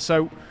square.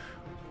 So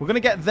we're going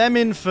to get them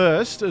in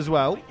first as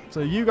well.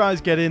 So you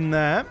guys get in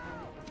there.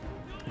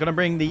 We're going to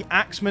bring the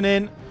axemen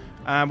in.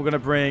 And we're going to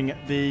bring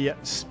the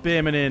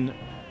spearmen in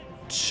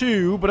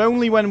too. But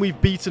only when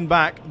we've beaten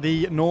back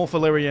the North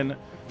Illyrian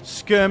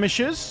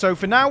skirmishers. So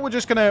for now, we're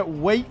just going to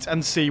wait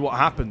and see what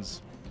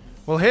happens.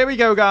 Well, here we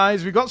go,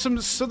 guys. We've got some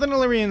Southern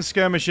Illyrian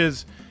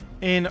skirmishers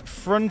in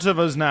front of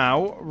us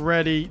now,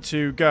 ready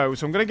to go.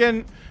 So I'm going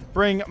to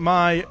bring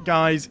my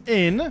guys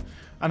in,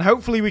 and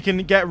hopefully we can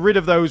get rid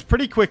of those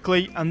pretty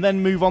quickly, and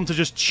then move on to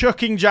just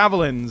chucking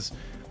javelins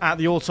at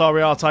the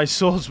Ardiaei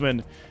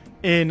swordsmen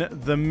in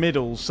the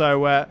middle.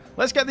 So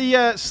let's get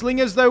the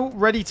slingers, though,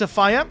 ready to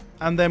fire,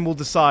 and then we'll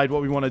decide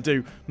what we want to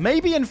do.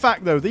 Maybe, in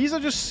fact, though, these are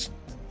just...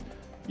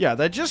 yeah,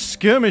 they're just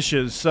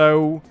skirmishers,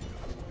 so...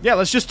 yeah,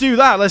 let's just do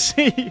that. Let's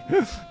see.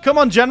 Come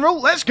on,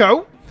 General. Let's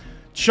go.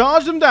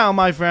 Charge them down,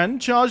 my friend.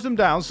 Charge them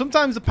down.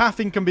 Sometimes the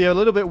pathing can be a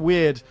little bit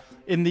weird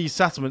in these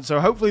settlements, so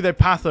hopefully they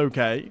path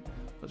okay.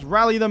 Let's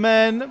rally the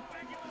men.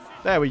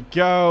 There we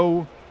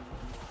go.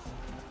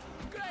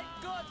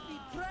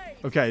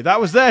 Okay, that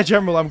was there,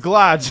 General. I'm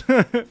glad.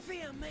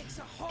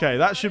 Okay,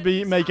 that should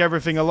make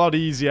everything a lot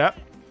easier.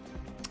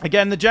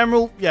 Again, the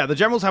General... yeah, the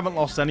Generals haven't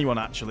lost anyone,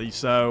 actually,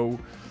 so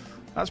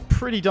that's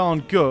pretty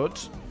darn good.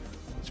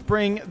 Let's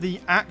bring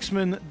the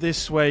axemen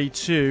this way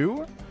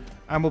too.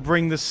 And we'll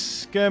bring the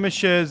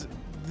skirmishers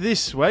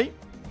this way.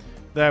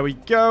 There we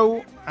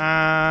go.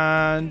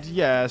 And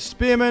yeah,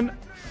 spearmen.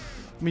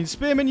 I mean,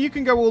 spearmen, you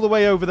can go all the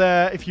way over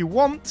there if you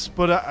want.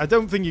 But I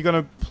don't think you're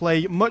going to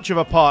play much of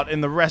a part in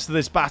the rest of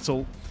this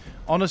battle.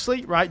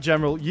 Honestly, right,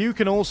 General, you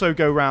can also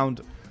go round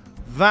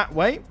that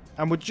way.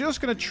 And we're just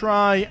going to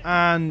try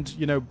and,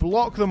 you know,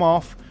 block them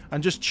off.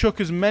 And just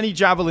chuck as many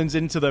javelins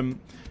into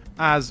them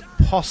as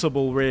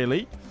possible,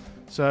 really.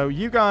 So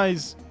you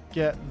guys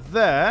get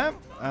there,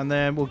 and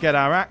then we'll get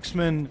our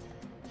axemen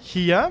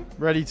here,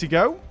 ready to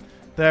go.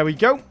 There we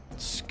go.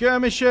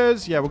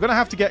 Skirmishers. Yeah, we're going to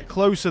have to get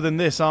closer than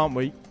this, aren't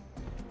we?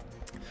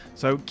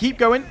 So keep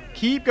going,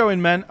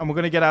 men, and we're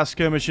going to get our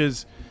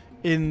skirmishers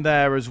in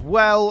there as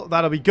well.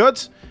 That'll be good.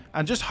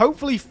 And just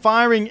hopefully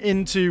firing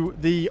into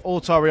the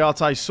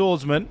Ardiaei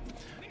swordsmen.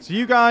 So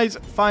you guys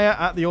fire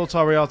at the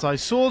Ardiaei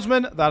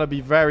swordsmen. That'll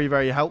be very,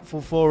 very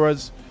helpful for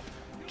us.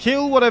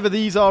 Kill whatever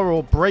these are,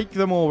 or break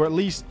them, or at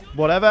least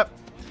whatever.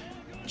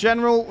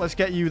 General, let's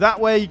get you that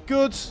way.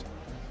 Good.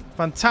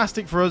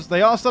 Fantastic for us.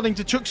 They are starting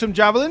to chuck some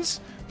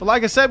javelins. But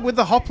like I said, with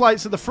the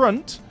hoplites at the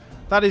front,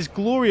 that is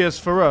glorious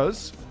for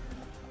us.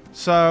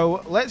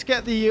 So let's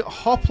get the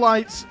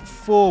hoplites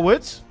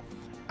forward.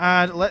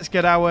 And let's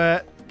get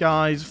our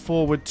guys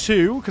forward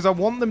too. Because I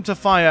want them to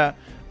fire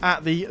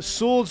at the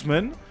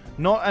swordsmen,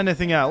 not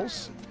anything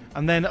else.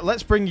 And then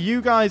let's bring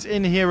you guys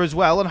in here as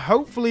well. And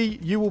hopefully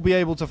you will be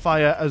able to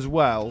fire as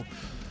well.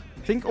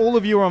 I think all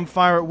of you are on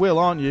fire at will,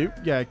 aren't you?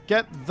 Yeah,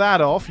 get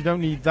that off. You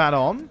don't need that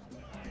on.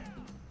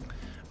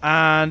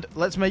 And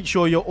let's make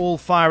sure you're all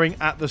firing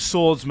at the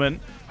swordsmen.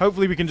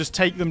 Hopefully we can just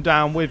take them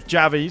down with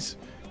javies.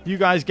 You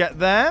guys get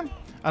there.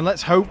 And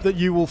let's hope that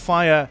you will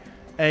fire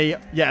a...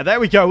 yeah, there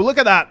we go. Look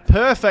at that.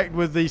 Perfect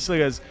with the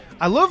slingers.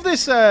 I love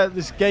this,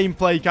 this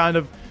gameplay kind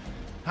of...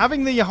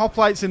 having the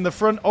hoplites in the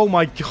front. Oh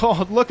my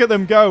god, look at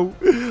them go.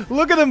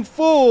 Look at them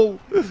fall.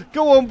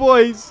 Go on,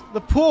 boys.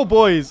 The poor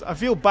boys. I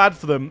feel bad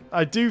for them.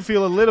 I do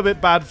feel a little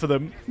bit bad for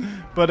them.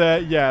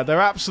 But yeah,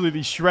 they're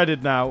absolutely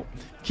shredded now.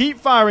 Keep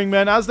firing,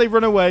 men, as they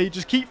run away.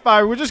 Just keep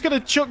firing. We're just going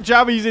to chuck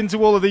javies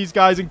into all of these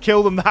guys and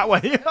kill them that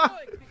way.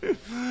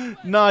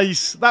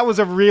 Nice. That was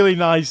a really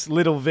nice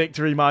little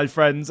victory, my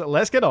friends.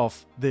 Let's get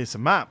off this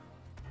map.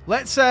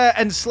 Let's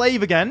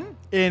enslave again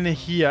in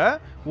here.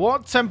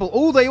 What temple?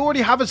 Oh, they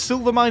already have a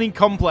silver mining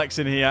complex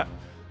in here.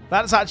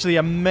 That's actually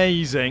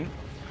amazing.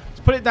 Let's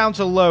put it down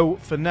to low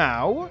for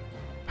now.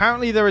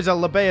 Apparently there is a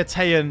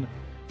Ardiaei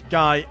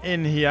guy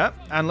in here.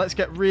 And let's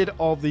get rid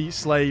of the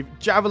slave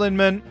javelin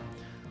men.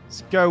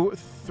 Let's go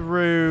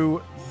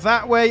through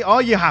that way.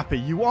 Are you happy?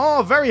 You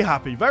are very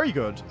happy. Very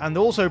good. And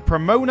also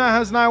Promona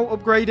has now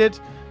upgraded.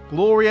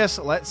 Glorious.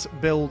 Let's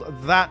build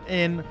that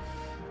in.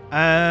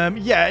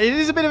 Yeah, it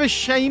is a bit of a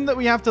shame that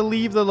we have to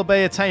leave the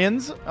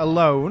Ardiaeians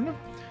alone.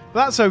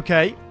 But that's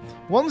okay.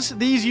 Once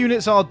these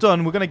units are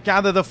done, we're going to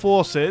gather the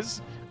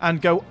forces and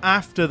go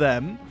after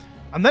them.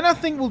 And then I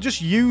think we'll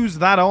just use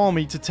that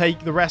army to take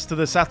the rest of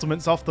the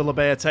settlements off the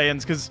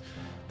Ardiaeians, because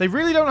they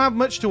really don't have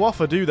much to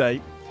offer, do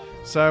they?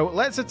 So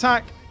let's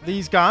attack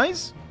these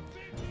guys.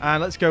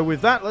 And let's go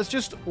with that. Let's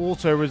just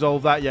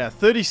auto-resolve that. Yeah,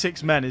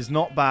 36 men is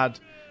not bad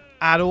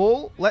at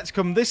all. Let's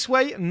come this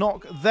way,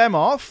 knock them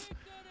off.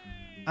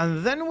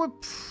 And then we're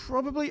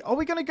probably... are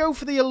we going to go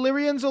for the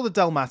Illyrians or the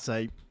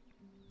Dalmatae?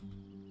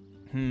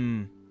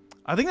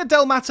 I think the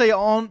Dalmatae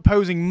aren't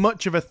posing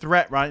much of a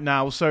threat right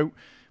now, so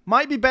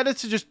might be better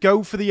to just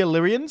go for the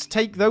Illyrians.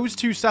 Take those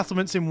two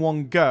settlements in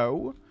one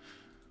go.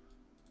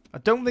 I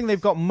don't think they've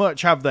got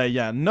much, have they?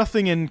 Yeah,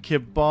 nothing in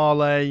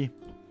Kibale.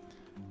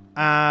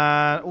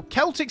 Well,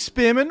 Celtic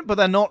Spearmen, but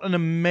they're not an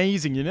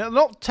amazing unit. They're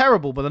not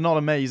terrible, but they're not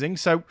amazing.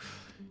 So,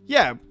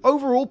 yeah,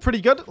 overall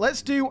pretty good.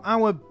 Let's do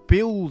our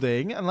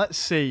building, and let's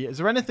see. Is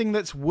there anything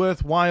that's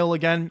worthwhile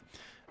again?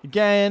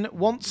 Again,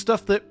 want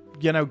stuff that,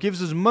 you know,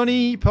 gives us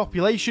money,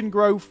 population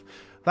growth,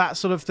 that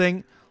sort of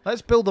thing.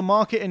 Let's build a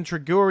market in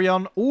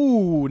Trigurion.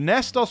 Ooh,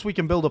 Nestos, we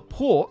can build a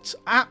port.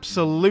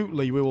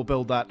 Absolutely, we will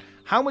build that.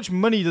 How much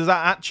money does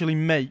that actually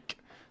make?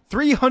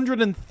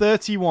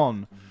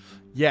 331.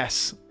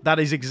 Yes, that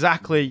is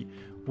exactly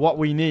what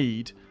we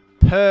need.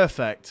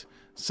 Perfect.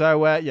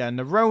 So, yeah,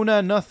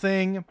 Nerona,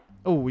 nothing.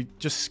 Oh, we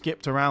just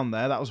skipped around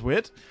there. That was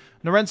weird.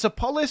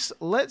 Norensopolis,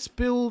 let's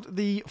build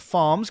the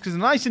farms, because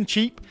they're nice and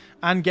cheap,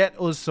 and get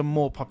us some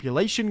more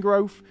population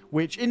growth,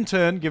 which in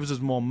turn gives us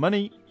more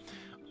money.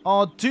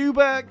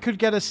 Arduba could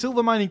get a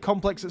silver mining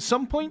complex at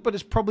some point, but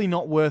it's probably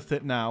not worth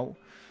it now.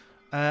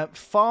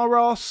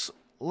 Pharos,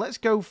 let's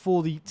go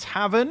for the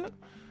tavern.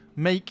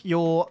 Make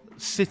your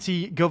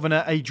city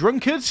governor a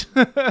drunkard.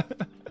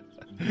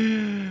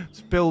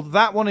 Let's build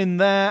that one in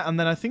there, and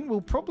then I think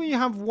we'll probably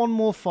have one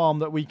more farm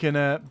that we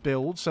can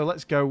build. So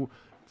let's go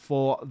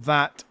for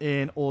that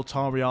in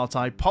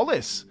Ardiaei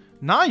Polis.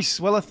 Nice.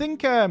 Well, I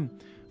think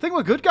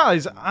we're good,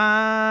 guys.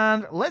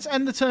 And let's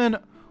end the turn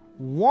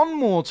one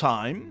more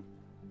time,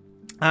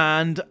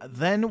 and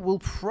then we'll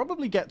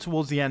probably get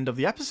towards the end of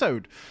the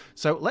episode.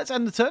 So let's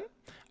end the turn,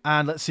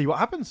 and let's see what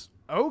happens.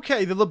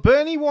 Okay, the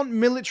Liburni want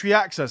military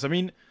access. I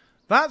mean,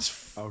 that's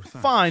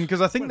fine,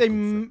 because I think they...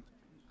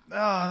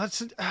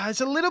 it's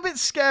a little bit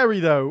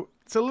scary, though.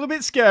 It's a little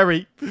bit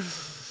scary.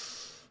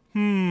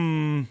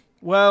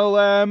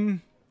 Well,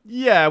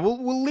 yeah,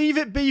 we'll leave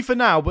it be for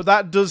now, but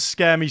that does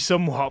scare me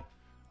somewhat.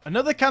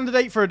 Another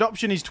candidate for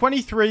adoption. He's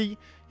 23.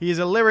 He is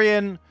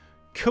Illyrian,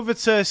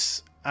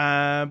 covetous.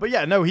 But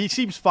yeah, no, he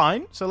seems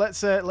fine. So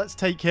let's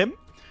take him.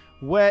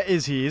 Where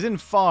is he? He's in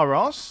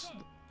Pharos.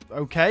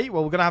 Okay,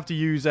 well, we're going to have to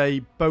use a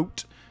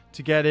boat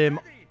to get him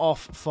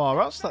off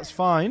Pharos. That's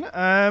fine.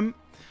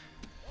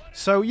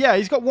 So, yeah,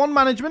 he's got one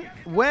management.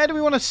 Where do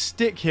we want to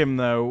stick him,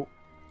 though?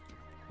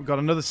 We've got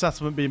another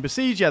settlement being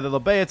besieged. Yeah, the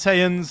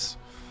Labaeotaians.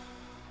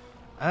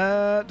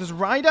 Does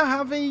Ryder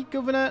have a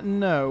governor?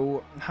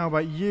 No. How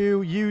about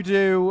you? You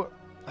do.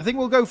 I think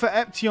we'll go for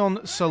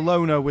Eption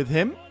Salona with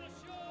him.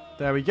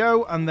 There we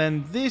go. And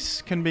then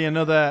this can be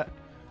another...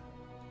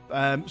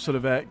 sort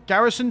of a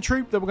garrison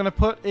troop that we're going to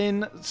put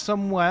in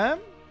somewhere.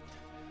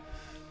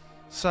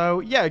 So,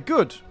 yeah,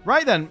 good.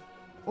 Right then.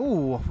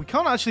 Oh, we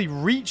can't actually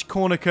reach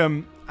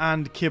Cornicum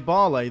and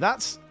Kibale.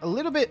 That's a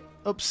little bit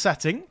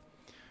upsetting.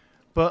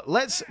 But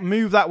let's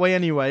move that way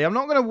anyway. I'm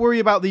not going to worry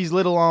about these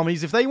little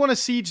armies. If they want to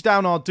siege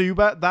down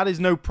Arduba, that is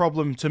no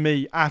problem to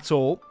me at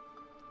all.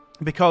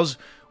 Because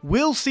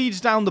we'll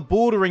siege down the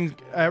bordering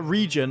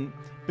region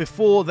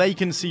before they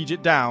can siege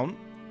it down.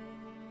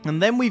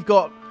 And then we've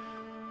got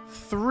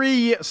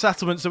 3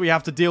 settlements that we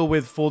have to deal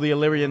with for the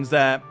Illyrians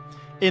there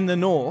in the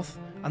north.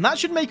 And that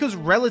should make us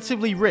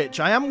relatively rich.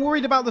 I am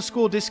worried about the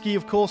Skordiski,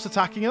 of course,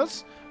 attacking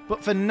us.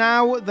 But for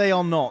now, they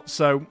are not.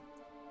 So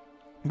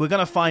we're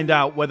going to find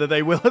out whether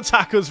they will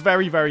attack us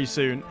very, very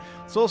soon.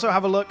 Let's also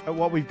have a look at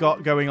what we've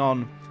got going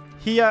on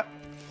here.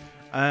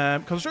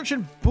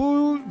 Construction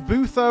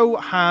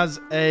Butho has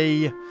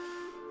a...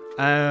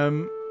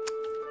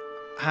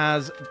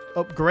 has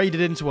upgraded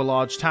into a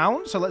large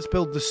town. So let's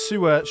build the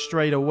sewer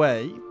straight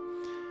away.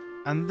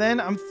 And then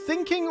I'm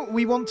thinking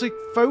we want to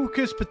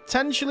focus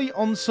potentially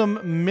on some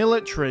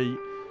military.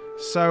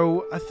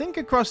 So I think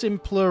across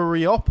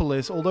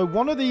Impluriopolis, although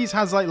one of these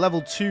has like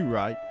level 2,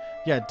 right?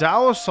 Yeah,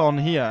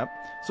 Daoson here.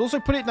 Let's also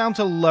put it down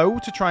to low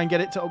to try and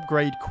get it to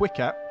upgrade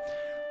quicker.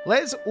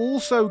 Let's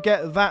also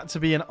get that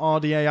to be an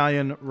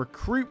Ardiaei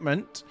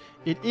recruitment.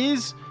 It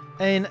is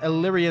an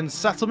Illyrian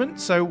settlement,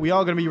 so we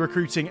are going to be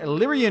recruiting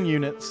Illyrian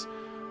units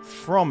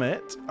from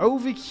it.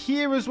 Over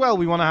here as well,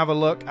 we want to have a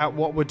look at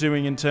what we're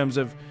doing in terms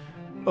of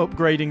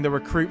upgrading the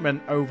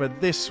recruitment over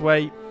this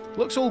way.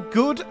 Looks all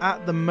good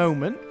at the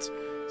moment.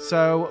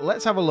 So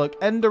let's have a look.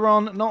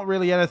 Enderon, not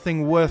really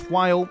anything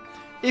worthwhile.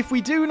 If we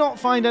do not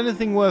find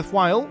anything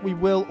worthwhile, we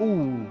will...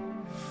 Ooh.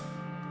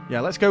 Yeah,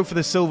 let's go for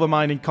the silver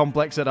mining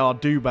complex at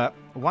Arduba.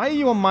 Why are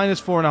you on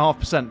minus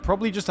 4.5%?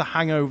 Probably just a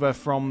hangover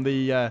from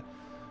the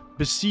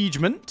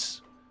besiegement.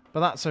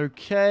 But that's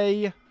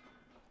okay.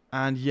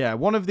 And yeah,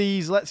 one of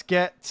these, let's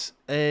get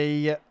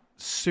a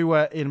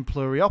sewer in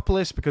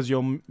Pluriopolis because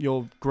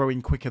you're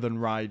growing quicker than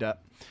Ryder.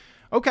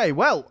 Okay,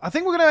 well, I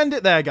think we're going to end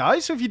it there,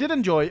 guys. So if you did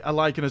enjoy, a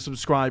like and a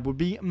subscribe would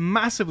be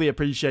massively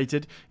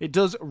appreciated. It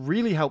does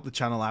really help the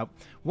channel out.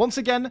 Once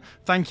again,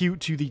 thank you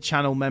to the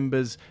channel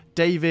members,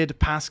 David,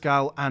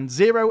 Pascal, and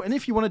Zero. And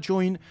if you want to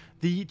join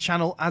the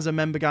channel as a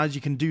member, guys,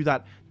 you can do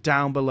that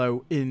down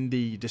below in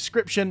the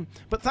description.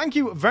 But thank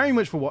you very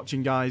much for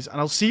watching, guys,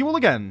 and I'll see you all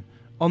again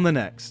on the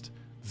next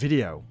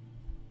video.